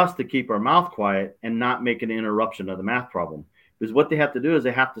up to us to keep our mouth quiet and not make an interruption of the math problem. Because what they have to do is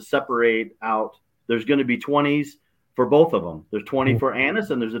they have to separate out. There's going to be 20s for both of them. There's 20 for Annis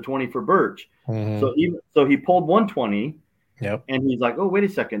and there's a 20 for Birch. So he pulled 120. And he's like, oh, wait a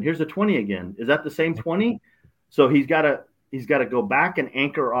second. Here's a 20 again. Is that the same 20? So he's got to go back and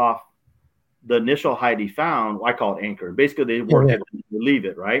anchor off the initial hide he found. I call it anchor. Basically, they work it and leave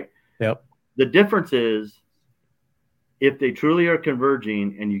it, right? The difference is if they truly are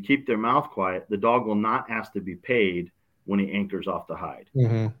converging and you keep their mouth quiet, the dog will not ask to be paid when he anchors off the hide.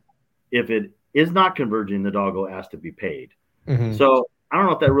 If it is not converging, the dog will ask to be paid. So I don't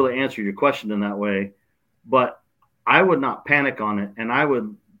know if that really answered your question in that way, but I would not panic on it, and I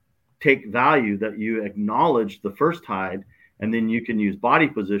would take value that you acknowledge the first hide, and then you can use body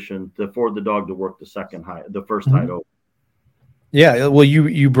position to afford the dog to work the first hide over. Yeah, well,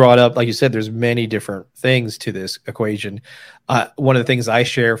 you brought up, like you said, there's many different things to this equation. One of the things I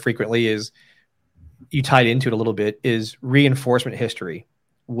share frequently is, you tied into it a little bit, is reinforcement history.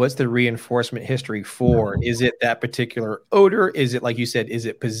 What's the reinforcement history for? Is it that particular odor? Is it, like you said, is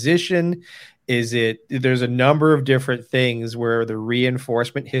it position? There's a number of different things where the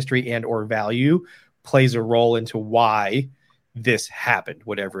reinforcement history and or value plays a role into why this happened,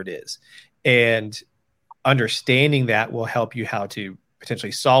 whatever it is. And understanding that will help you how to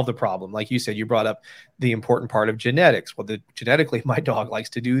potentially solve the problem. Like you said, you brought up the important part of genetics. Well, genetically, my dog likes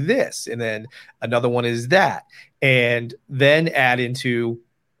to do this. And then another one is that. And then add into,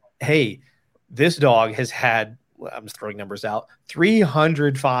 hey, this dog has had, I'm just throwing numbers out,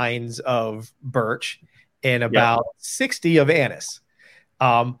 300 finds of Birch and about 60 of Annis.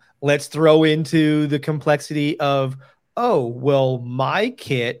 Let's throw into the complexity of, oh, well, my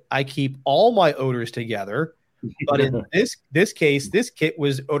kit, I keep all my odors together. But in this case, this kit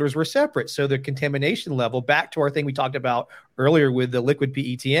odors were separate. So the contamination level, back to our thing we talked about earlier with the liquid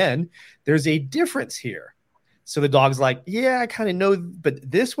PETN, there's a difference here. So the dog's like, yeah, I kind of know, but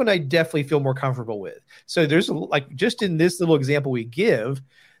this one I definitely feel more comfortable with. So there's like, just in this little example we give,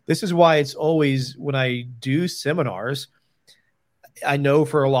 this is why it's always, when I do seminars, I know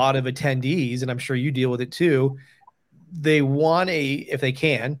for a lot of attendees, and I'm sure you deal with it too, they want if they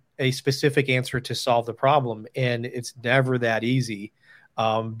can, a specific answer to solve the problem. And it's never that easy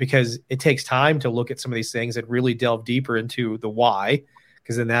because it takes time to look at some of these things and really delve deeper into the why,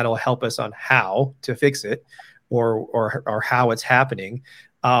 because then that'll help us on how to fix it or how it's happening.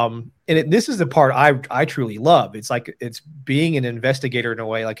 And this is the part I truly love. It's like, it's being an investigator in a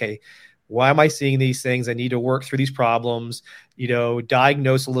way, like, hey, why am I seeing these things? I need to work through these problems,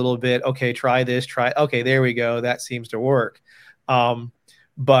 diagnose a little bit. Okay, try this, okay, there we go. That seems to work.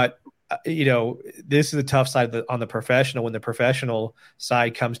 But this is the tough side on the professional. When the professional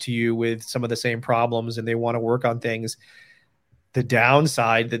side comes to you with some of the same problems and they want to work on things, the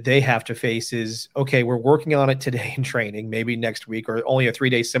downside that they have to face is, okay, we're working on it today in training, maybe next week, or only a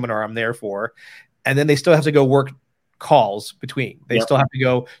 3-day seminar I'm there for. And then they still have to go work calls between. They still have to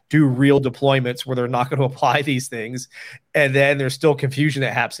go do real deployments where they're not going to apply these things. And then there's still confusion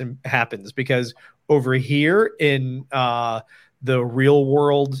that happens because over here in the real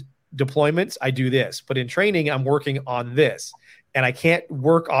world deployments, I do this, but in training, I'm working on this. And I can't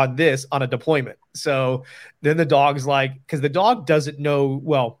work on this on a deployment. So then the dog's like, because the dog doesn't know,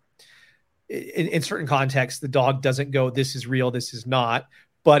 well, in certain contexts, the dog doesn't go, this is real, this is not.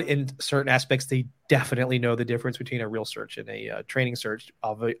 But in certain aspects, they definitely know the difference between a real search and a training search,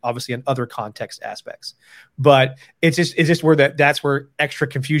 obviously in other context aspects. But it's just where that's where extra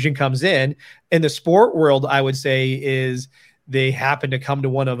confusion comes in. In the sport world, I would say is they happen to come to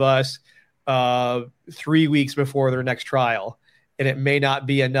one of us 3 weeks before their next trial. And it may not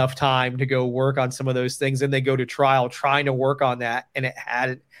be enough time to go work on some of those things. And they go to trial trying to work on that. And it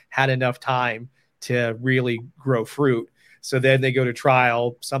hadn't had enough time to really grow fruit. So then they go to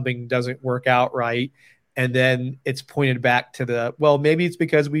trial, something doesn't work out right. And then it's pointed back to maybe it's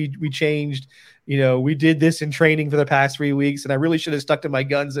because we changed, we did this in training for the past 3 weeks and I really should have stuck to my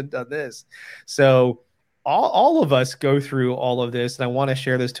guns and done this. So all of us go through all of this. And I want to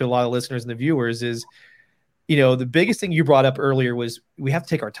share this to a lot of listeners and the viewers is, the biggest thing you brought up earlier was we have to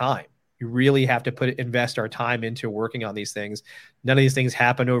take our time. You really have to invest our time into working on these things. None of these things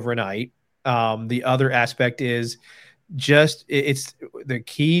happen overnight. The other aspect is it's the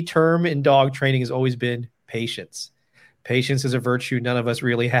key term in dog training has always been patience. Patience is a virtue none of us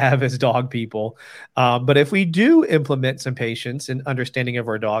really have as dog people. But if we do implement some patience and understanding of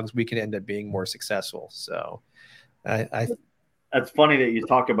our dogs, we can end up being more successful. So that's funny that you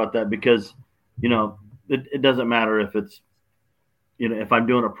talk about that because, it doesn't matter if it's, if I'm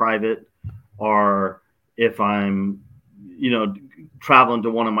doing a private or if I'm, traveling to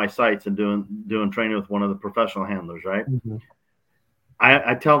one of my sites and doing training with one of the professional handlers, right? Mm-hmm.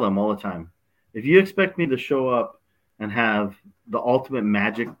 I tell them all the time, if you expect me to show up and have the ultimate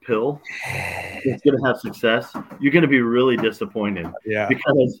magic pill that's going to have success, you're going to be really disappointed. Yeah.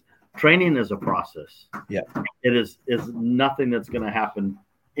 Because training is a process. Yeah. It is nothing that's going to happen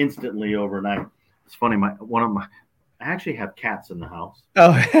instantly overnight. It's funny. I actually have cats in the house.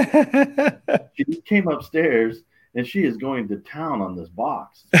 Oh. She came upstairs and she is going to town on this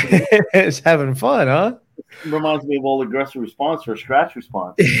box. It's having fun, huh? Reminds me of old aggressive response or scratch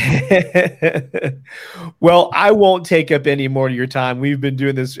response. Well, I won't take up any more of your time. We've been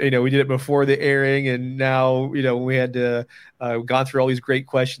doing this, we did it before the airing and now, we had to gone through all these great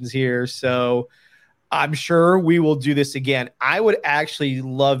questions here. So I'm sure we will do this again. I would actually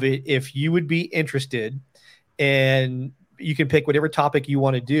love it if you would be interested and you can pick whatever topic you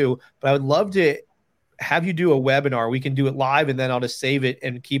want to do, but I would love to have you do a webinar. We can do it live and then I'll just save it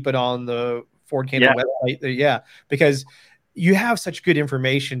and keep it on the Ford Canine website. Yeah, because you have such good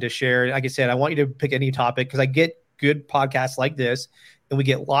information to share. Like I said, I want you to pick any topic because I get good podcasts like this and we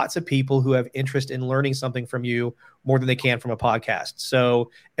get lots of people who have interest in learning something from you more than they can from a podcast.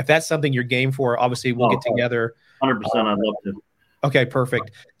 So if that's something you're game for, obviously we'll get together. 100%. I'd love to. Okay,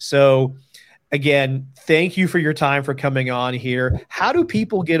 perfect. So again, thank you for your time for coming on here. How do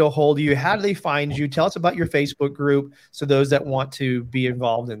people get a hold of you? How do they find you? Tell us about your Facebook group. So those that want to be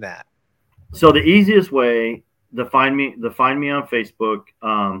involved in that. So the easiest way to find me on Facebook.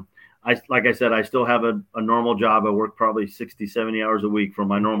 Like I said, I still have a normal job. I work probably 60, 70 hours a week for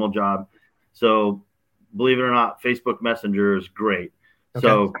my normal job. So believe it or not, Facebook Messenger is great. Okay.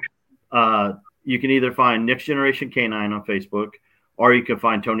 So you can either find Next Generation Canine on Facebook, or you can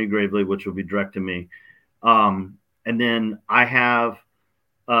find Tony Gravely, which will be direct to me. And then I have,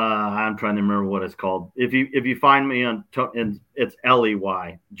 I'm trying to remember what it's called. If you find me on, and it's Ley,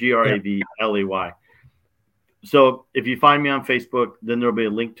 Gravley. So if you find me on Facebook, then there'll be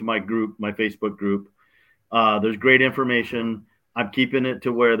a link to my group, my Facebook group. There's great information. I'm keeping it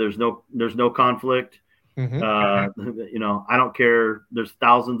to where there's no conflict. Mm-hmm. I don't care. There's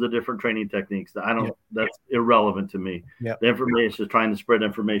thousands of different training techniques that's irrelevant to me. Yep. The information is trying to spread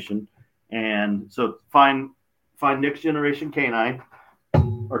information. And so find Next Generation Canine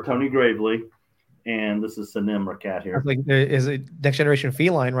or Tony Gravely. And this is Sanim, our cat here. Like there is a Next Generation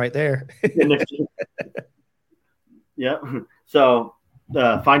Feline right there. Yeah. So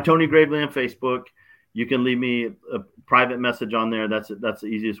find Tony Gravely on Facebook. You can leave me a private message on there. That's the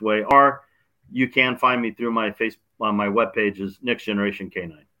easiest way. Or you can find me through my on my webpage is Next Generation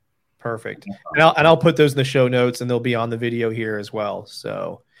Canine. Perfect. And I'll put those in the show notes and they'll be on the video here as well.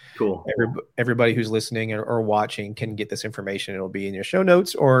 So cool. Everybody who's listening or watching can get this information. It'll be in your show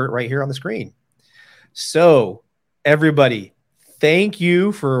notes or right here on the screen. So everybody, thank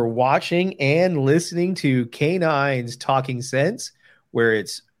you for watching and listening to Canines Talking Sense, where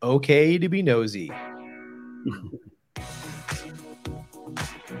it's okay to be nosy.